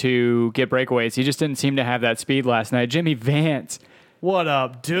positions to get breakaways. He just didn't seem to have that speed last night. Jimmy Vance. What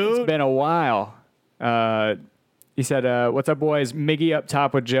up, dude? It's been a while. He said, what's up, boys? Miggy up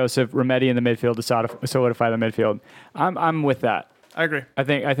top with Joseph, Remedi in the midfield to solidify the midfield. I'm with that. I agree. I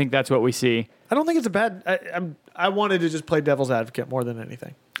think that's what we see. I don't think it's a bad... I wanted to just play devil's advocate more than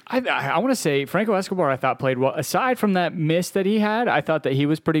anything. I want to say Franco Escobar, I thought, played well. Aside from that miss that he had, I thought that he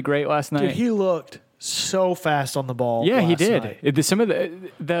was pretty great last night. Dude, he looked so fast on the ball. Yeah, he last did. night. Some of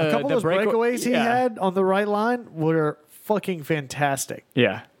the a couple of those breakaways he had on the right line were fucking fantastic.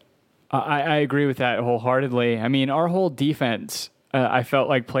 Yeah, I agree with that wholeheartedly. I mean, our whole defense, I felt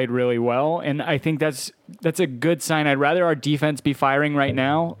like played really well, and I think that's a good sign. I'd rather our defense be firing right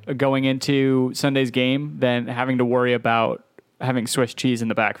now going into Sunday's game than having to worry about having Swiss cheese in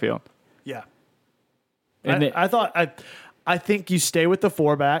the backfield. Yeah. And I think you stay with the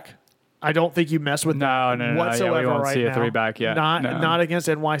 4-back. I don't think you mess with no whatsoever yeah, we won't right see now. a 3-back yet. Not against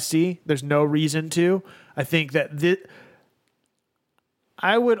NYC. There's no reason to. I think that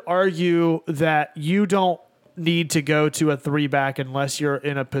I would argue that you don't need to go to a 3-back unless you're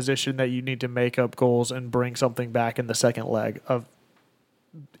in a position that you need to make up goals and bring something back in the second leg of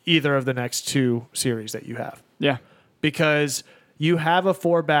either of the next two series that you have. Yeah. Because you have a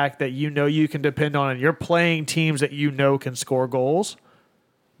 4-back that you know you can depend on, and you're playing teams that you know can score goals.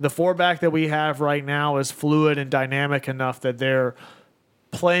 The 4-back that we have right now is fluid and dynamic enough that they're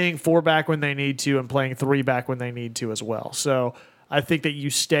playing 4-back when they need to and playing 3-back when they need to as well. So I think that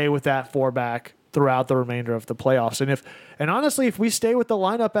you stay with that 4-back throughout the remainder of the playoffs. And honestly, if we stay with the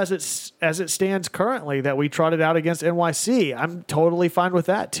lineup as it stands currently that we trotted out against NYC, I'm totally fine with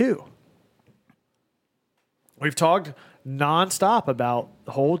that too. We've talked nonstop about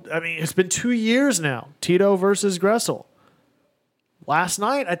the whole. I mean, it's been 2 years now. Tito versus Gressel. Last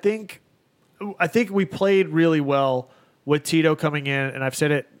night, I think we played really well with Tito coming in, and I've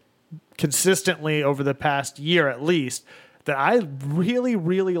said it consistently over the past year at least that I really,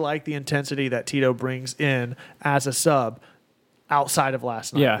 really like the intensity that Tito brings in as a sub outside of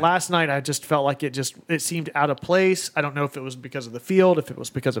last night. Yeah. Last night, I just felt like it seemed out of place. I don't know if it was because of the field, if it was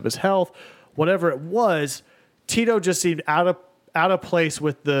because of his health, whatever it was. Tito just seemed out of place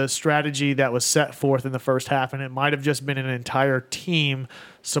with the strategy that was set forth in the first half, and it might have just been an entire team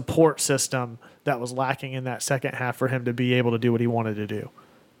support system that was lacking in that second half for him to be able to do what he wanted to do.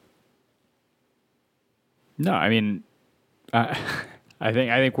 No, I mean, I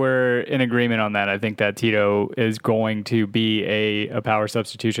think we're in agreement on that. I think that Tito is going to be a power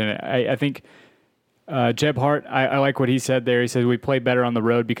substitution. I think Jeb Hart, I like what he said there. He says we play better on the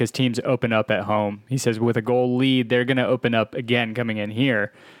road because teams open up at home. He says with a goal lead, they're going to open up again coming in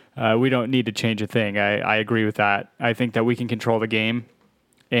here. We don't need to change a thing. I agree with that. I think that we can control the game,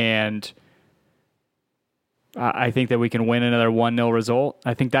 and I think that we can win another 1-0 result.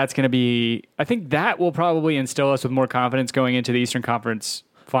 I think that will probably instill us with more confidence going into the Eastern Conference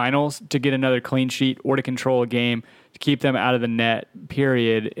Finals to get another clean sheet or to control a game, to keep them out of the net,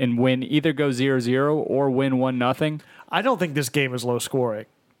 period, and either go 0-0 or win 1-0. I don't think this game is low scoring.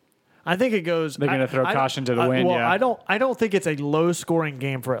 I think it goes. They're going to throw caution to the wind. Well, yeah. I don't think it's a low scoring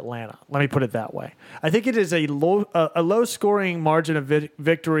game for Atlanta. Let me put it that way. I think it is a low scoring margin of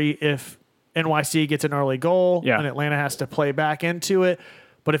victory if NYC gets an early goal and Atlanta has to play back into it.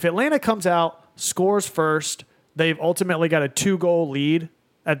 But if Atlanta comes out, scores first, they've ultimately got a 2-goal lead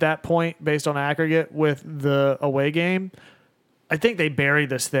at that point based on aggregate with the away game. I think they bury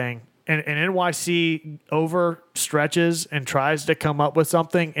this thing. And NYC overstretches and tries to come up with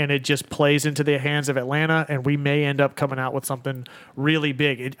something, and it just plays into the hands of Atlanta, and we may end up coming out with something really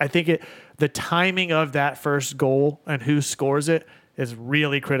big. I think the timing of that first goal and who scores it is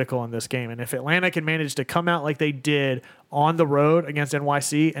really critical in this game. And if Atlanta can manage to come out like they did on the road against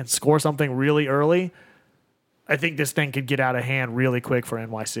NYC and score something really early, I think this thing could get out of hand really quick for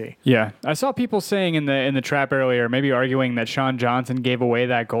NYC. Yeah, I saw people saying in the trap earlier, maybe arguing that Sean Johnson gave away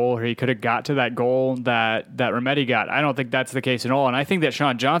that goal, or he could have got to that goal that Remedi got. I don't think that's the case at all, and I think that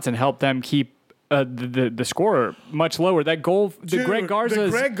Sean Johnson helped them keep the score much lower. That goal, Dude, Greg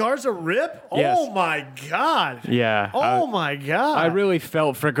Garza rip? Yes. Oh my God. Yeah. Oh my God. I really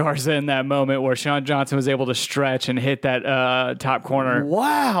felt for Garza in that moment where Sean Johnson was able to stretch and hit that top corner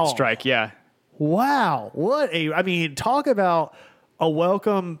strike. Yeah. Wow. Talk about a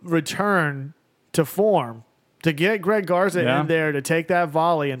welcome return to form. To get Greg Garza in there to take that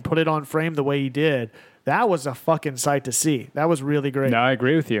volley and put it on frame the way he did. That was a fucking sight to see. That was really great. No, I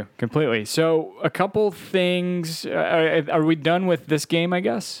agree with you completely. So a couple things. Are we done with this game, I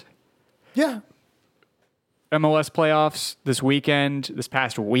guess? Yeah. MLS playoffs this weekend, this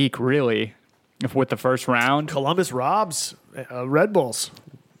past week, really, with the first round. Columbus robs Red Bulls.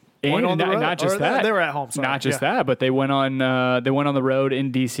 And not just that. They were at home. Sorry. Not just that, but they went on the road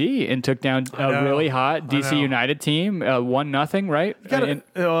in DC and took down a really hot DC United team, 1-0, right?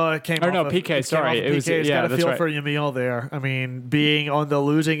 It came PK. Sorry, it was got to feel for Yamil there. I mean, being on the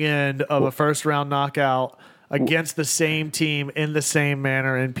losing end of a first round knockout against the same team in the same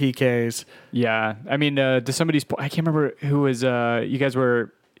manner in PKs. Yeah, I mean, to somebody's point, I can't remember who was.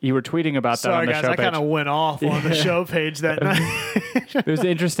 You were tweeting about that on the show page. I kind of went off on the show page that night. It was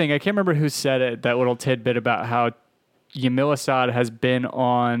interesting. I can't remember who said it, that little tidbit about how Yamil Asad has been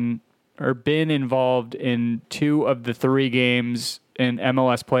involved in 2 of the 3 games in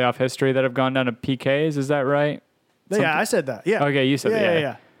MLS playoff history that have gone down to PKs. Is that right? Yeah, I said that. Yeah. Okay, you said that.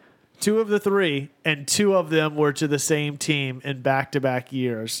 Yeah. 2 of the 3, and 2 of them were to the same team in back-to-back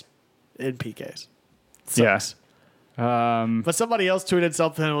years in PKs. Yes. But somebody else tweeted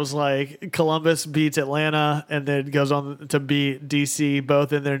something. It was like Columbus beats Atlanta and then goes on to beat DC,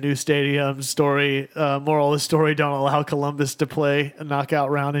 both in their new stadium. Story, moral of the story, don't allow Columbus to play a knockout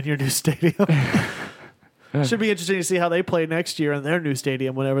round in your new stadium. Should be interesting to see how they play next year in their new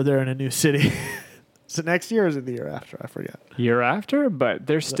stadium whenever they're in a new city. Is it next year or is it the year after? I forget. Year after? But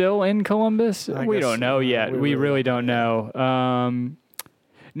they're still in Columbus? We don't know yet. We really don't know.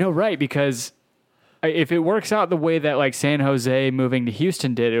 No, right, because if it works out the way that like San Jose moving to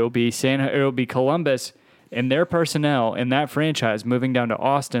Houston did, it'll be Columbus and their personnel in that franchise moving down to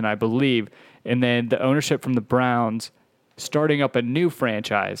Austin, I believe, and then the ownership from the Browns starting up a new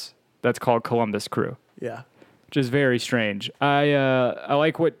franchise that's called Columbus Crew. Yeah, which is very strange. I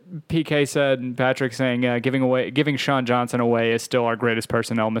like what PK said and Patrick saying giving Sean Johnson away is still our greatest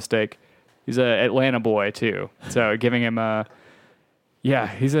personnel mistake. He's an Atlanta boy too, so giving him a. Yeah,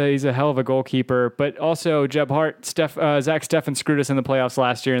 he's a hell of a goalkeeper, but also Jeb Hart, Zach Steffen screwed us in the playoffs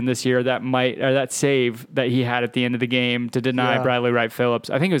last year and this year. That save that he had at the end of the game to deny Bradley Wright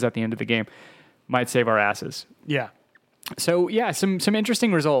Phillips, I think it was at the end of the game, might save our asses. Yeah. So yeah, some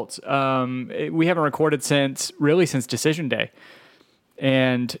interesting results. We haven't recorded since decision day,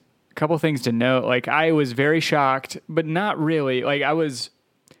 and a couple things to note. Like I was very shocked, but not really. Like I was.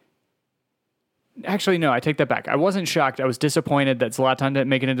 Actually, no, I take that back. I wasn't shocked. I was disappointed that Zlatan didn't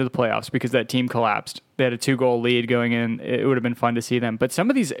make it into the playoffs because that team collapsed. They had a 2-goal lead going in. It would have been fun to see them. But some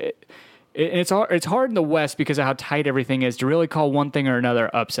of these, it's hard in the West because of how tight everything is to really call one thing or another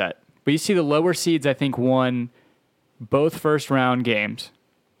upset. But you see the lower seeds, I think, won both first-round games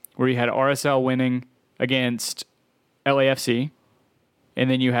where you had RSL winning against LAFC, and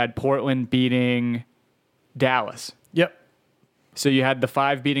then you had Portland beating Dallas. Yep. So you had the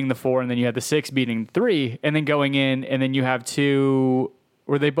 5 beating the 4, and then you had the 6 beating the 3, and then going in, and then you have 2.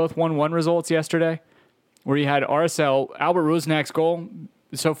 Were they both 1-1 results yesterday? Where you had RSL, Albert Rusnak's goal.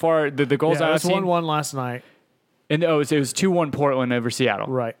 So far, the goals I've seen. It was 1-1 last night. And it was 2-1 Portland over Seattle.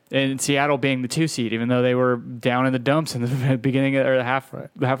 Right. And Seattle being the 2 seed, even though they were down in the dumps in the beginning or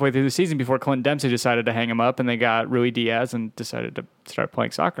halfway through the season before Clint Dempsey decided to hang them up, and they got Rui Diaz and decided to start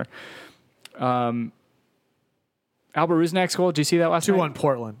playing soccer. Albert Rusnak's goal, did you see that last night? 2-1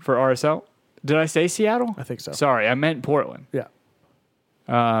 Portland. For RSL? Did I say Seattle? I think so. Sorry, I meant Portland. Yeah.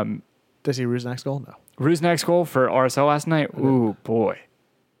 Did you see Rusnak's goal? No. Rusnak's goal for RSL last night? Ooh, boy.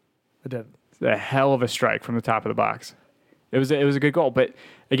 I didn't. A hell of a strike from the top of the box. It was a good goal. But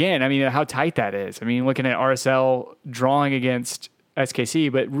again, I mean, how tight that is. I mean, looking at RSL drawing against SKC,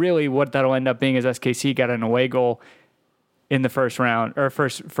 but really what that'll end up being is SKC got an away goal in the first round or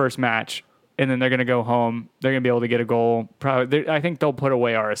first match. And then they're going to go home. They're going to be able to get a goal. Probably, I think they'll put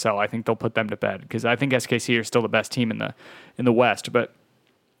away RSL. I think they'll put them to bed because I think SKC are still the best team in the West. But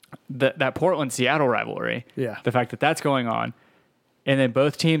that Portland-Seattle rivalry, yeah, the fact that that's going on, And then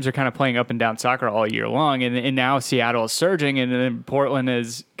both teams are kind of playing up and down soccer all year long. And now Seattle is surging, and then Portland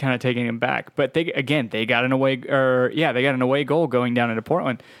is kind of taking them back. But they got an away goal going down into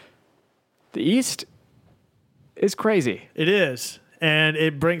Portland. The East is crazy. It is. And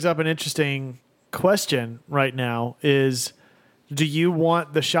it brings up an interesting question right now is, do you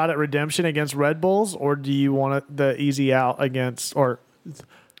want the shot at redemption against Red Bulls, or do you want the easy out against, or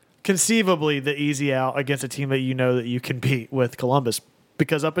conceivably the easy out against a team that you know that you can beat with Columbus?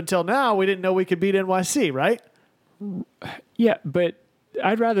 Because up until now, we didn't know we could beat NYC, right? Yeah, but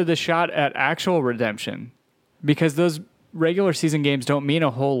I'd rather the shot at actual redemption, because those regular season games don't mean a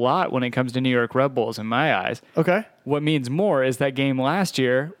whole lot when it comes to New York Red Bulls in my eyes. Okay. What means more is that game last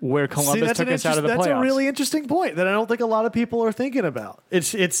year where Columbus took us out of the playoffs. That's a really interesting point that I don't think a lot of people are thinking about.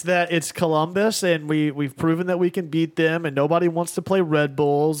 It's that it's Columbus, and we've proven that we can beat them, and nobody wants to play Red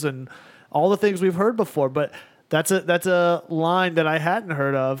Bulls and all the things we've heard before. But that's a line that I hadn't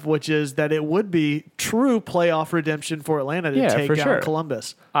heard of, which is that it would be true playoff redemption for Atlanta to take down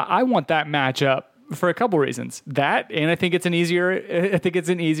Columbus. I want that matchup for a couple reasons. That, and I think it's an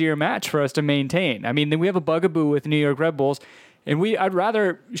easier match for us to maintain. I mean, then we have a bugaboo with New York Red Bulls, and I'd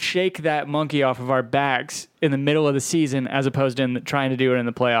rather shake that monkey off of our backs in the middle of the season as opposed to trying to do it in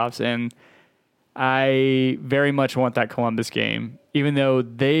the playoffs. And I very much want that Columbus game, even though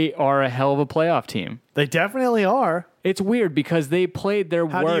they are a hell of a playoff team. They definitely are. It's weird because they played their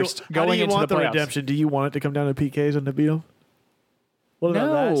worst going into the playoffs. How do you want the redemption? Do you want it to come down to PKs and to beat them? What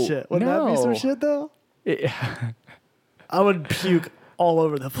about that shit? Wouldn't that be some shit, though? I would puke all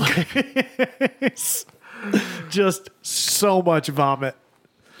over the place. Just so much vomit.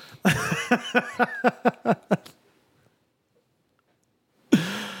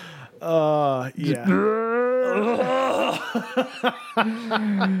 Yeah.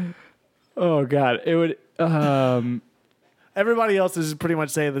 Oh, God. It would... Everybody else is pretty much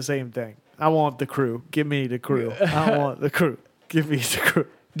saying the same thing. I want the crew. Give me the crew. I want the crew. Give me the crew.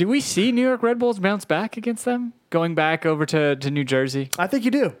 Do we see New York Red Bulls bounce back against them? Going back over to New Jersey? I think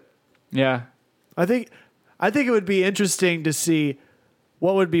you do. Yeah. I think it would be interesting to see.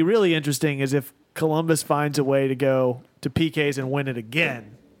 What would be really interesting is if Columbus finds a way to go to PKs and win it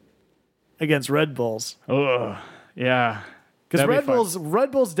again against Red Bulls. Oh, yeah. Because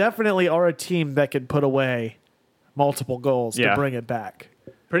Red Bulls definitely are a team that can put away multiple goals to bring it back.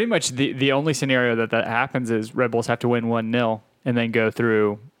 Pretty much the only scenario that happens is Red Bulls have to win 1-0 and then go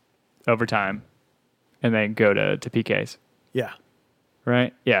through overtime and then go to PKs. Yeah.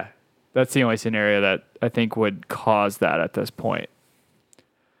 Right? Yeah. That's the only scenario that I think would cause that at this point.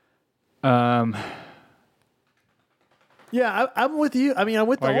 Yeah, I'm with you. I mean, I'm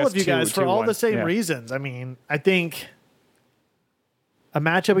with all of you guys for all the same reasons. I mean, I think a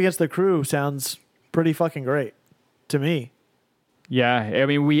matchup against the Crew sounds pretty fucking great to me. Yeah, I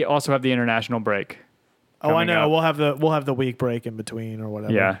mean, we also have the international break. Oh, I know. We'll have the week break in between or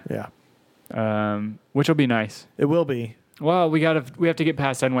whatever. Yeah. Which will be nice. It will be. Well, we have to get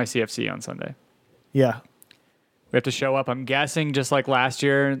past NYCFC on Sunday. Yeah. We have to show up. I'm guessing just like last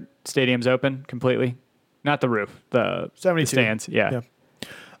year, stadium's open completely. Not the roof, the 72 stands. Yeah.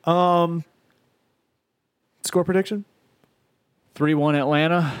 Score prediction? 3-1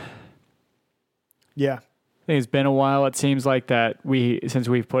 Atlanta. Yeah. I think it's been a while. It seems like that since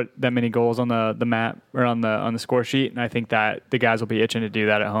we've put that many goals on the map or on the score sheet, and I think that the guys will be itching to do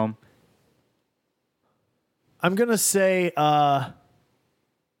that at home. I'm gonna say I'm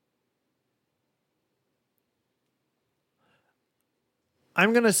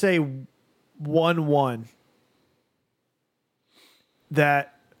gonna say 1-1.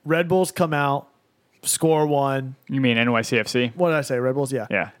 That Red Bulls come out, score 1. You mean NYCFC? What did I say? Red Bulls? Yeah.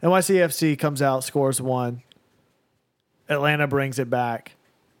 Yeah. NYCFC comes out, scores 1. Atlanta brings it back,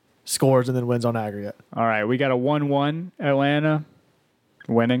 scores, and then wins on aggregate. All right. We got a 1-1 Atlanta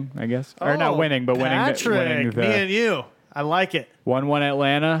winning, I guess. Or not winning, but winning. Me and you. I like it. 1-1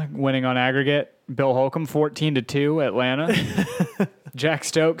 Atlanta, winning on aggregate. Bill Holcomb, 14-2 Atlanta. Jack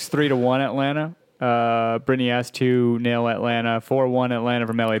Stokes, 3-1 Atlanta. Brittany S, 2-0 Atlanta. 4-1 Atlanta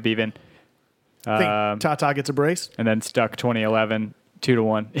from L.A. Bevan. I think Tata gets a brace. And then Stuck 2011,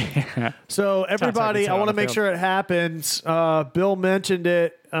 2-1. So everybody, I want to make sure it happens. Bill mentioned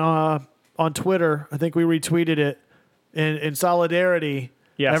it on Twitter. I think we retweeted it in solidarity.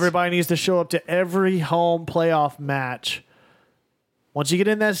 Yes. Everybody needs to show up to every home playoff match. Once you get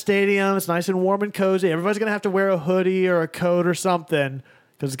in that stadium, it's nice and warm and cozy. Everybody's going to have to wear a hoodie or a coat or something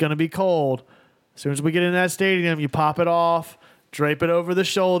because it's going to be cold. As soon as we get in that stadium, you pop it off, drape it over the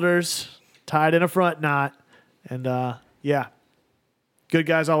shoulders, tie it in a front knot, and yeah. Good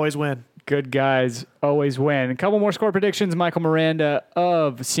guys always win. Good guys always win. A couple more score predictions. Michael Miranda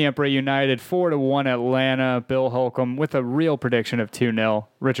of Siempre United, 4-1 Atlanta. Bill Holcomb with a real prediction of 2-0.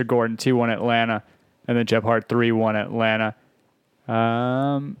 Richard Gordon, 2-1 Atlanta. And then Jeff Hart, 3-1 Atlanta.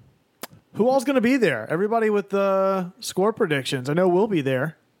 Who all's going to be there? Everybody with the score predictions. I know we'll be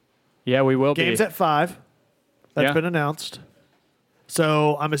there. Yeah, we will Game's be. at 5. That's been announced.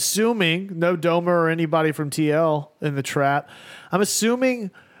 So I'm assuming no Domer or anybody from TL in the trap. I'm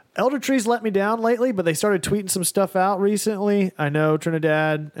assuming Elder Tree's let me down lately, but they started tweeting some stuff out recently. I know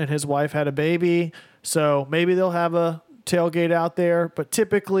Trinidad and his wife had a baby, so maybe they'll have a tailgate out there. But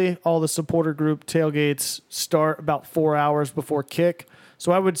typically, all the supporter group tailgates start about 4 hours before kick.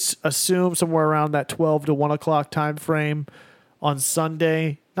 So I would assume somewhere around that 12 to 1 o'clock time frame on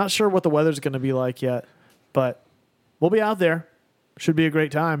Sunday. Not sure what the weather's going to be like yet, but we'll be out there. Should be a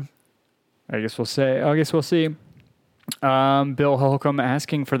great time. I guess we'll see. Bill Holcomb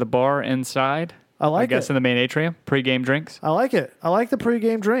asking for the bar inside. I guess in the main atrium. Pre-game drinks. I like it. I like the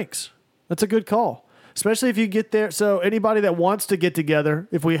pregame drinks. That's a good call. Especially if you get there. So anybody that wants to get together,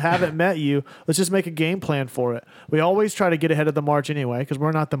 if we haven't met you, let's just make a game plan for it. We always try to get ahead of the march anyway because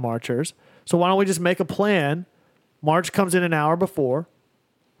we're not the marchers. So why don't we just make a plan? March comes in an hour before.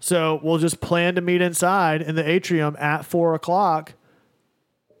 So we'll just plan to meet inside in the atrium at 4 o'clock.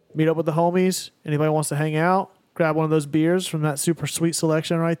 Meet up with the homies. Anybody wants to hang out, grab one of those beers from that super sweet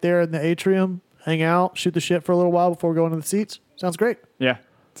selection right there in the atrium. Hang out, shoot the shit for a little while before we go into the seats. Sounds great. Yeah,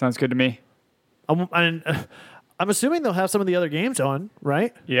 sounds good to me. I'm assuming they'll have some of the other games on,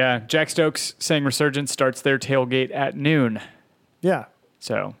 right? Yeah, Jack Stokes saying Resurgence starts their tailgate at noon. Yeah.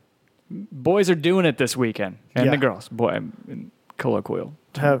 So, boys are doing it this weekend. And the girls. Boy, I'm colloquial.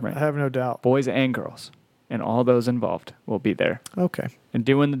 I have no doubt. Boys and girls. And all those involved will be there. Okay. And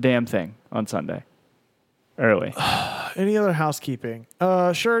doing the damn thing on Sunday. Early. Any other housekeeping?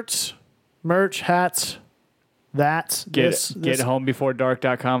 Shirts, merch, hats, that's. Get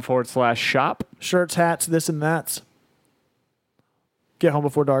homebeforedark.com/shop. Shirts, hats, this and that's. Get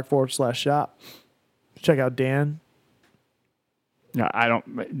homebeforedark.com/shop. Check out Dan. No, I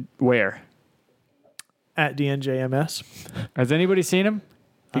don't. Where? At DNJMS. Has anybody seen him?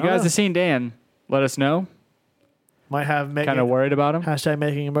 If you guys have seen Dan, let us know. Might have kind of worried about him. #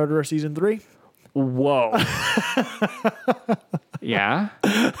 Making a Murderer season 3. Whoa. Yeah.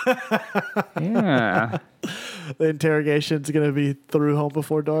 Yeah. The interrogation's going to be through Home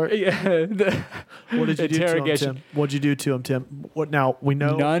Before Dark. Yeah. What did you do to him, Tim? What'd you do to him, Tim? What now? We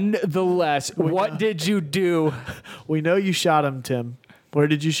know. Nonetheless, what did you do? We know you shot him, Tim. Where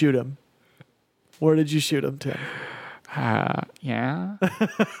did you shoot him? Where did you shoot him, Tim? Yeah.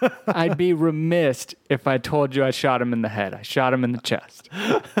 I'd be remiss if I told you I shot him in the head. I shot him in the chest.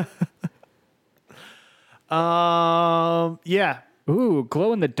 Yeah. Ooh,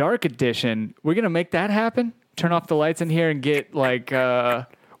 glow in the dark edition. We're gonna make that happen. Turn off the lights in here and get like wow,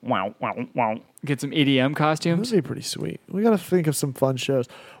 get some EDM costumes. That'd be pretty sweet. We gotta think of some fun shows.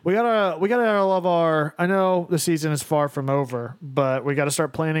 We gotta love our. I know the season is far from over, but we gotta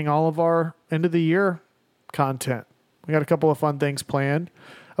start planning all of our end of the year content. We got a couple of fun things planned.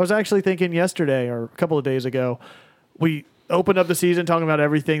 I was actually thinking yesterday or a couple of days ago, we opened up the season talking about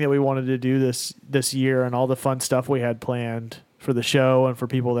everything that we wanted to do this year and all the fun stuff we had planned for the show and for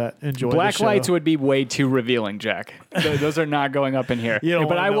people that enjoy Black the show. lights would be way too revealing, Jack. Those are not going up in here. You don't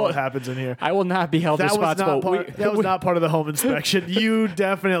but want to know what happens in here. I will not be held responsible. That was not part of the home inspection. You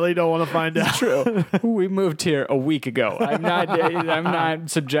definitely don't want to find out. True. We moved here a week ago. I'm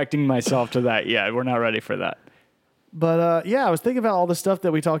not subjecting myself to that yet. We're not ready for that. But yeah, I was thinking about all the stuff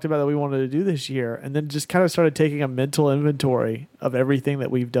that we talked about that we wanted to do this year, and then just kind of started taking a mental inventory of everything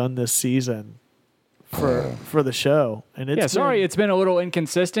that we've done this season for the show. And it's been a little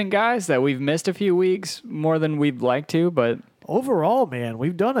inconsistent, guys, that we've missed a few weeks more than we'd like to, but overall, man,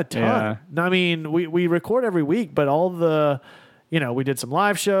 we've done a ton. Yeah. I mean, we record every week, but all the, we did some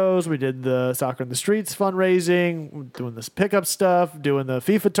live shows, we did the Soccer in the Streets fundraising, doing this pickup stuff, doing the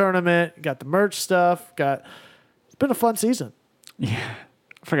FIFA tournament, got the merch stuff, it's been a fun season. Yeah.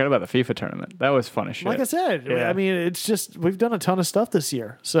 I forgot about the FIFA tournament. That was fun as shit. Like I said, I mean, it's just, we've done a ton of stuff this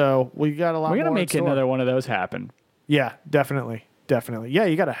year. So we got a lot more. We're going to make another one of those happen. Yeah, definitely. Definitely. Yeah,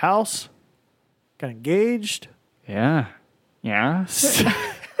 you got a house, got engaged. Yeah. Yeah.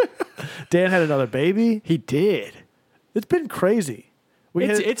 Dan had another baby. He did. It's been crazy.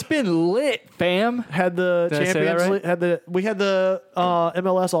 It's been lit, fam. Had the Champions League, we had the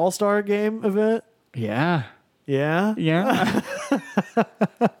MLS All-Star game event. Yeah. Yeah. Yeah.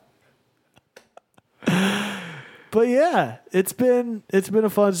 But yeah, it's been a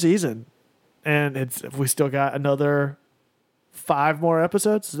fun season. And we still got another 5 more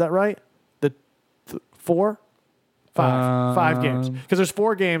episodes, is that right? 4? 5 games. Because there's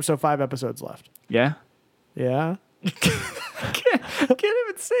 4 games, so 5 episodes left. Yeah. Yeah. Can't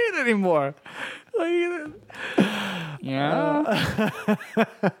even say it anymore. Yeah.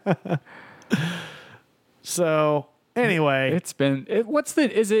 So anyway, It's been.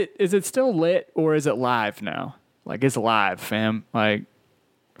 Is it still lit or is it live now? Like it's live, fam. Like,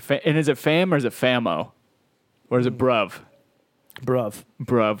 and is it fam or is it famo, or is it bruv? bruv.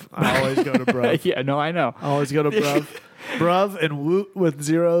 Bruv. I always go to bruv. Yeah. No, I know. I always go to bruv. Bruv and woot with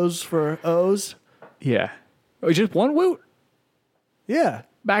zeros for O's. Yeah. Oh, just one woot. Yeah.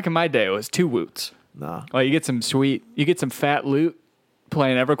 Back in my day, it was 2 woots. Nah. Like you get some fat loot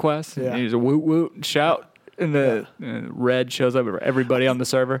playing EverQuest. Yeah. And you just woot woot and shout, and the red shows up for everybody on the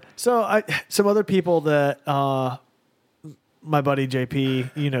server. So some other people that my buddy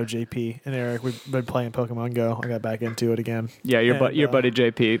JP, JP and Eric, we've been playing Pokemon Go. I got back into it again. Yeah, your buddy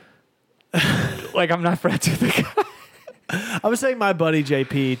JP. Like I'm not friends with the guy. I was saying my buddy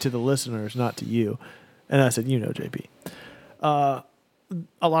JP to the listeners, not to you. And I said, JP. A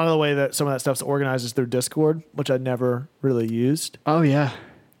lot of the way that some of that stuff's organized is through Discord, which I never really used. Oh yeah.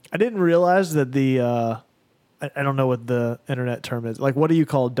 I didn't realize that I don't know what the internet term is. Like, what do you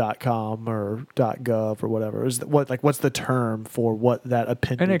call .com or .gov or whatever? What's the term for what that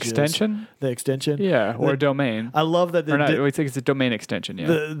appendage An extension? is? The extension? Yeah, or a domain. I love that Or not, I think it's a domain extension, yeah.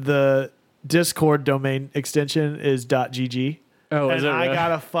 the Discord domain extension is .gg. Oh, and is it I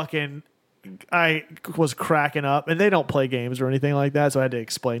really? I was cracking up, and they don't play games or anything like that, so I had to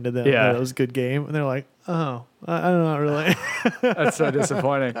explain to them that it was a good game, and they're like, "Oh, I don't know, really." That's so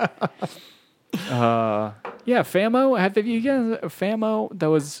disappointing. Yeah, Famo. Have you guys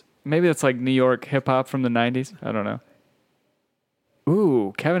Famo? Maybe that's like New York hip hop from the '90s. I don't know.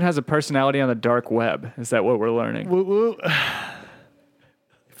 Ooh, Kevin has a personality on the dark web. Is that what we're learning? Woo woo.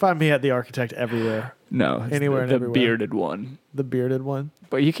 Find me at the Architect everywhere. No, it's Anywhere and the everywhere. bearded one. The bearded one.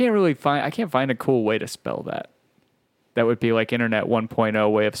 But you can't really find. I can't find a cool way to spell that. That would be like Internet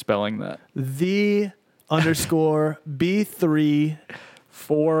 1.0 way of spelling that. The _ B3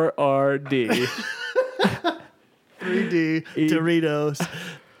 4RD 3D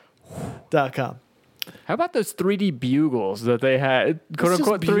Doritos.com. How about those 3D bugles that they had? "Quote It's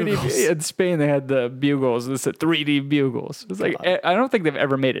unquote just 3D." bugles. In Spain, they had the bugles. This said 3D bugles. It's like I don't think they've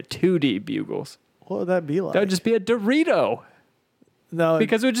ever made a 2D bugles. What would that be like? That would just be a Dorito no,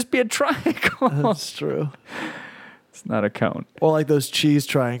 because it would just be a triangle. that's true. It's not a cone. Or like those cheese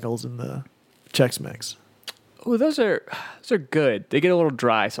triangles in the Chex Mix. Oh, those are good. They get a little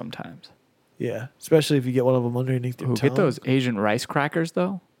dry sometimes. Yeah, especially if you get one of them underneath your Ooh, tongue. get those Asian rice crackers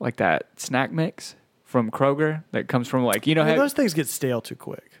though, like that snack mix from Kroger that comes from like I mean, those things get stale too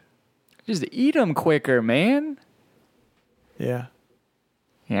quick. just eat them quicker, man. Yeah.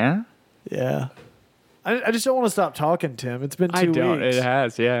 Yeah. Yeah. I just don't want to stop talking, Tim. It's been 2 weeks. I don't. It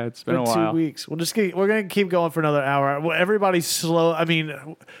has. Yeah, it's been a while. 2 weeks. We're going to keep going for another hour. Well, everybody's slow. I mean,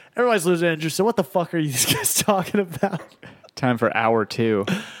 everybody's losing interest. So what the fuck are you guys talking about? Time for hour 2.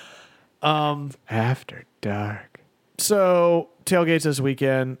 After dark. So tailgates this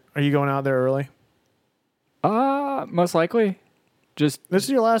weekend. Are you going out there early? Most likely. Just This is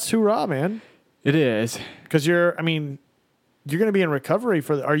your last hoorah, man. it is. Because you're going to be in recovery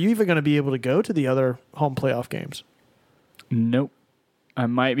are you even going to be able to go to the other home playoff games? Nope. I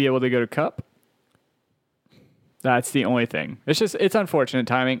might be able to go to Cup. That's the only thing. It's unfortunate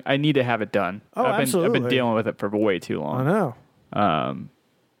timing. I need to have it done. Oh, I've absolutely. been dealing with it for way too I long. know.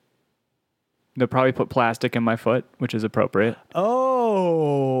 They'll probably put plastic in my foot, which is appropriate.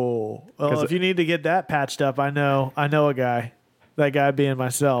 Oh, well, if you need to get that patched up, I know a guy. That guy being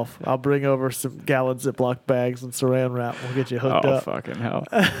myself, I'll bring over some gallon Ziploc bags and saran wrap. We'll get you hooked up. Fucking hell!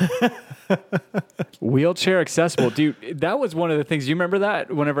 Wheelchair accessible, dude. That was one of the things. You remember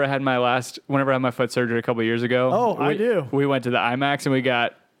that? Whenever I had my foot surgery a couple years ago. Oh, I do. We went to the IMAX and we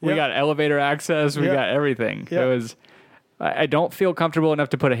got elevator access. We Yep. got everything. Yep. It was. I don't feel comfortable enough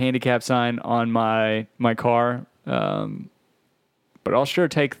to put a handicap sign on my car, but I'll sure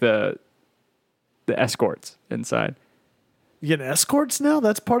take the escorts inside. You getting escorts now?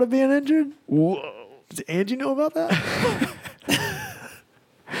 That's part of being injured? Whoa. Does Angie know about that?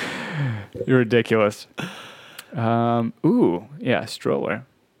 You're ridiculous. Stroller.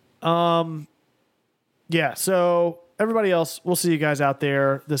 Yeah, so everybody else, we'll see you guys out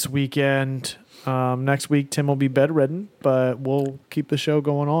there this weekend. Next week, Tim will be bedridden, but we'll keep the show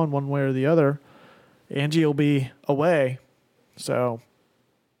going on one way or the other. Angie will be away, so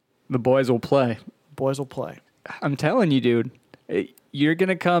The boys will play. boys will play. I'm telling you, dude. You're going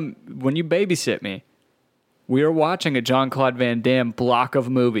to come when you babysit me. We are watching a Jean-Claude Van Damme block of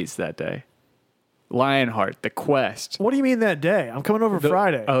movies that day. Lionheart, The Quest. What do you mean that day? I'm coming over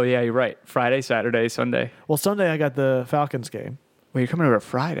Friday. Oh, yeah, you're right. Friday, Saturday, Sunday. Well, Sunday I got the Falcons game. Well, you're coming over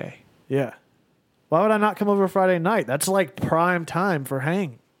Friday. Yeah. Why would I not come over Friday night? That's like prime time for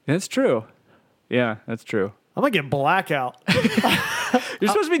hang. That's true. Yeah, that's true. I'm going to get blackout. You're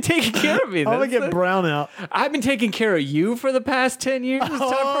supposed to be taking care of me. I'm going to get brownout. I've been taking care of you for the past 10 years. It's time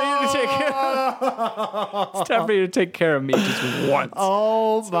for you to take care of It's time for you to take care of me just once.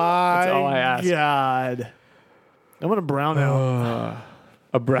 Oh, my all I ask. God. I'm going to brown out.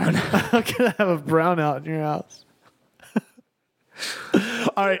 A brown. I'm going to have a brownout in your house.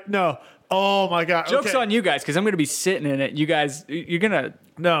 All right. No. Oh, my God. Joke's Okay. on you guys because I'm going to be sitting in it. You guys, you're going to...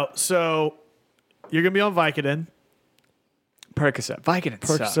 No. So you're going to be on Vicodin. Percocet. Vicodin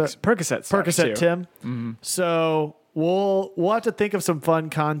sucks. Percocet sucks Percocet, too. Tim. Mm-hmm. So we'll have to think of some fun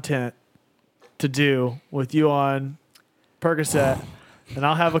content to do with you on Percocet, and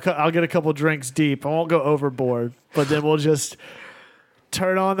I'll get a couple drinks deep. I won't go overboard, but then we'll just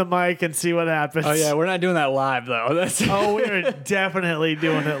turn on the mic and see what happens. Oh yeah, we're not doing that live though. That's We're definitely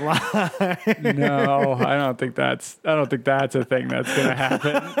doing it live. No, I don't think that's a thing that's gonna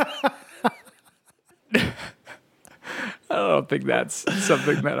happen. I don't think that's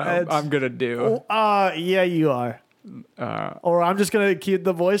something that I'm gonna do. Yeah, you are. Or I'm just gonna keep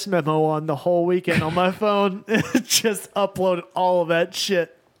the voice memo on the whole weekend on my phone. Just upload all of that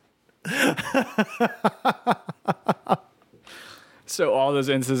shit. So all those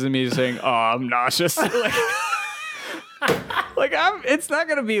instances of me saying, "Oh, I'm nauseous," like it's not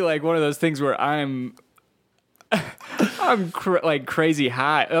gonna be like one of those things where I'm like crazy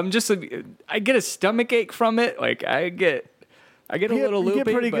high. I'm just I get a stomach ache from it. Like I get a little loopy.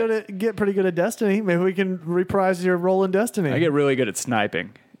 Get pretty good at Destiny. Maybe we can reprise your role in Destiny. I get really good at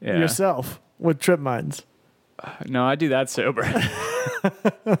sniping. Yeah. Yourself with trip mines. No, I do that sober. I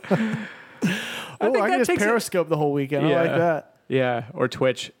can just Periscope the whole weekend. I like that. Yeah, or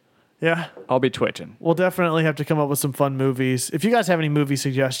Twitch. Yeah. I'll be twitching. We'll definitely have to come up with some fun movies. If you guys have any movie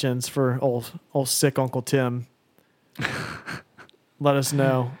suggestions for old sick Uncle Tim, let us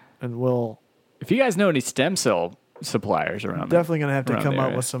know, and we'll. If you guys know any stem cell suppliers around, definitely gonna have to come up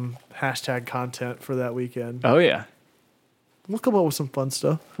area. with some hashtag content for that weekend. Oh yeah, we'll come up with some fun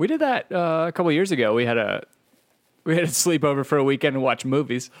stuff. We did that a couple of years ago. We had a sleepover for a weekend and watch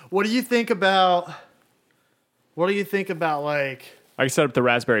movies. What do you think about? Like? I set up the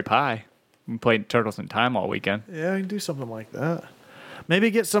Raspberry Pi and played Turtles in Time all weekend. Yeah, I can do something like that.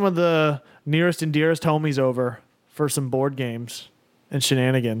 Maybe get some of the nearest and dearest homies over for some board games and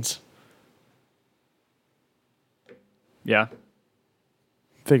shenanigans. Yeah.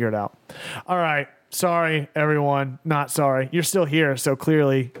 Figure it out. All right. Sorry, everyone. Not sorry. You're still here, so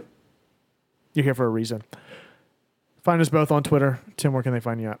clearly you're here for a reason. Find us both on Twitter. Tim, where can they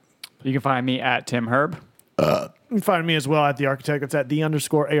find you at? You can find me at Tim Herb. You can find me as well at The Architect. That's at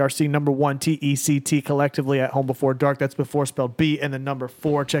 _ARC1 TECT collectively at Home Before Dark. That's before spelled B and the number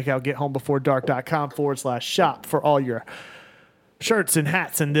 4. Check out gethomebeforedark.com/shop for all your shirts and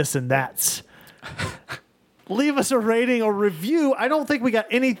hats and this and that's. Leave us a rating or review. I don't think we got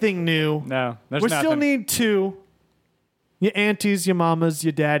anything new. No, there's we nothing. still need 2. Your aunties, your mamas,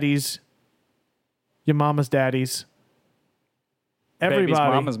 your daddies, your mama's daddies.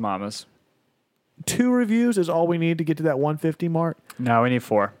 Everybody. Babies, mamas. 2 reviews is all we need to get to that 150 mark. No, we need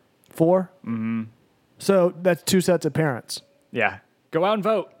 4. 4? Mm-hmm. So that's 2 sets of parents. Yeah. Go out and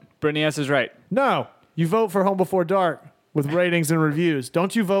vote. Brittany S. is right. No, you vote for Home Before Dark with ratings and reviews.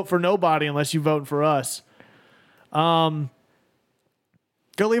 Don't you vote for nobody unless you vote for us. Go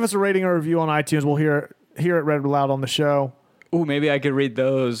leave us a rating or review on iTunes. We'll hear it read loud on the show. Ooh, maybe I could read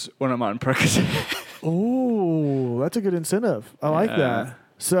those when I'm on Percocet. Ooh, that's a good incentive. I like that.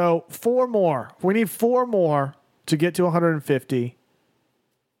 So 4 more. We need 4 more to get to 150.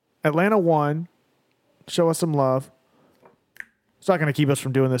 Atlanta won. Show us some love. It's not going to keep us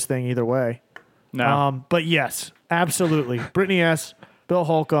from doing this thing either way. No. But yes, absolutely. Brittany S., Bill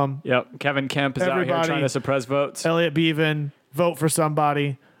Holcomb. Yep. Kevin Kemp is out here trying to suppress votes. Elliot Beaven, vote for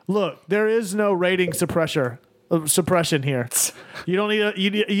somebody. Look, there is no rating suppression here. You don't need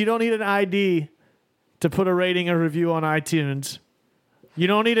you don't need an ID to put a rating or review on iTunes. You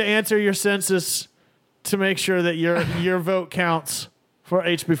don't need to answer your census to make sure that your vote counts for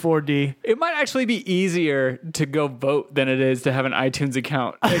HB4D. It might actually be easier to go vote than it is to have an iTunes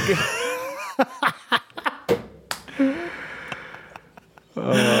account.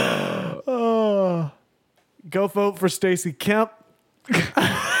 Go vote for Stacey Kemp.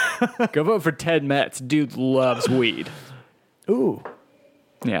 Go vote for Ted Metz. Dude loves weed. Ooh.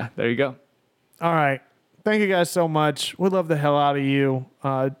 Yeah, there you go. All right. Thank you guys so much. We love the hell out of you.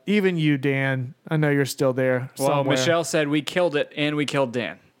 Even you, Dan. I know you're still there. Well, somewhere. Michelle said we killed it and we killed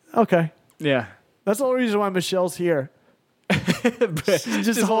Dan. Okay. Yeah. That's the only reason why Michelle's here.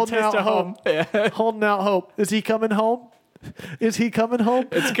 Just holding out hope. Yeah. Holding out hope. Is he coming home? Is he coming home?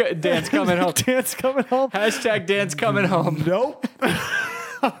 Dan's coming home. Dan's coming home. Hashtag Dan's coming home. Nope.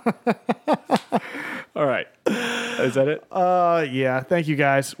 All right. Is that it? Yeah. Thank you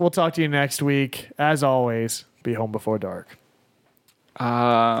guys. We'll talk to you next week. As always, be home before dark.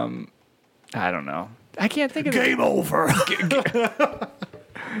 I don't know. I can't think of Game over.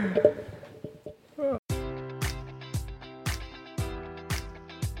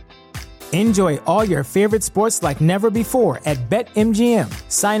 Enjoy all your favorite sports like never before at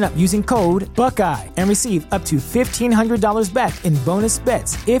BetMGM. Sign up using code Buckeye and receive up to $1,500 back in bonus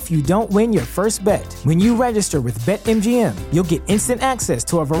bets if you don't win your first bet. When you register with BetMGM, you'll get instant access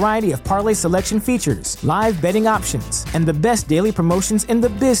to a variety of parlay selection features, live betting options, and the best daily promotions in the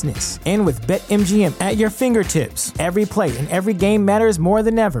business. And with BetMGM at your fingertips, every play and every game matters more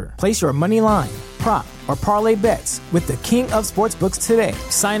than ever. Place your money line, prop, or parlay bets with the king of sportsbooks today.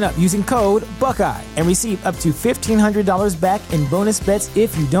 Sign up using code Buckeye and receive up to $1,500 back in bonus bets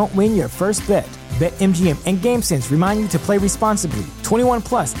if you don't win your first bet. BetMGM and GameSense remind you to play responsibly. 21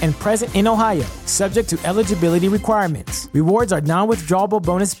 plus and present in Ohio, subject to eligibility requirements. Rewards are non-withdrawable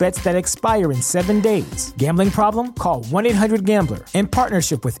bonus bets that expire in 7 days. Gambling problem? Call 1-800-GAMBLER. In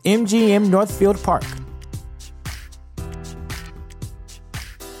partnership with MGM Northfield Park.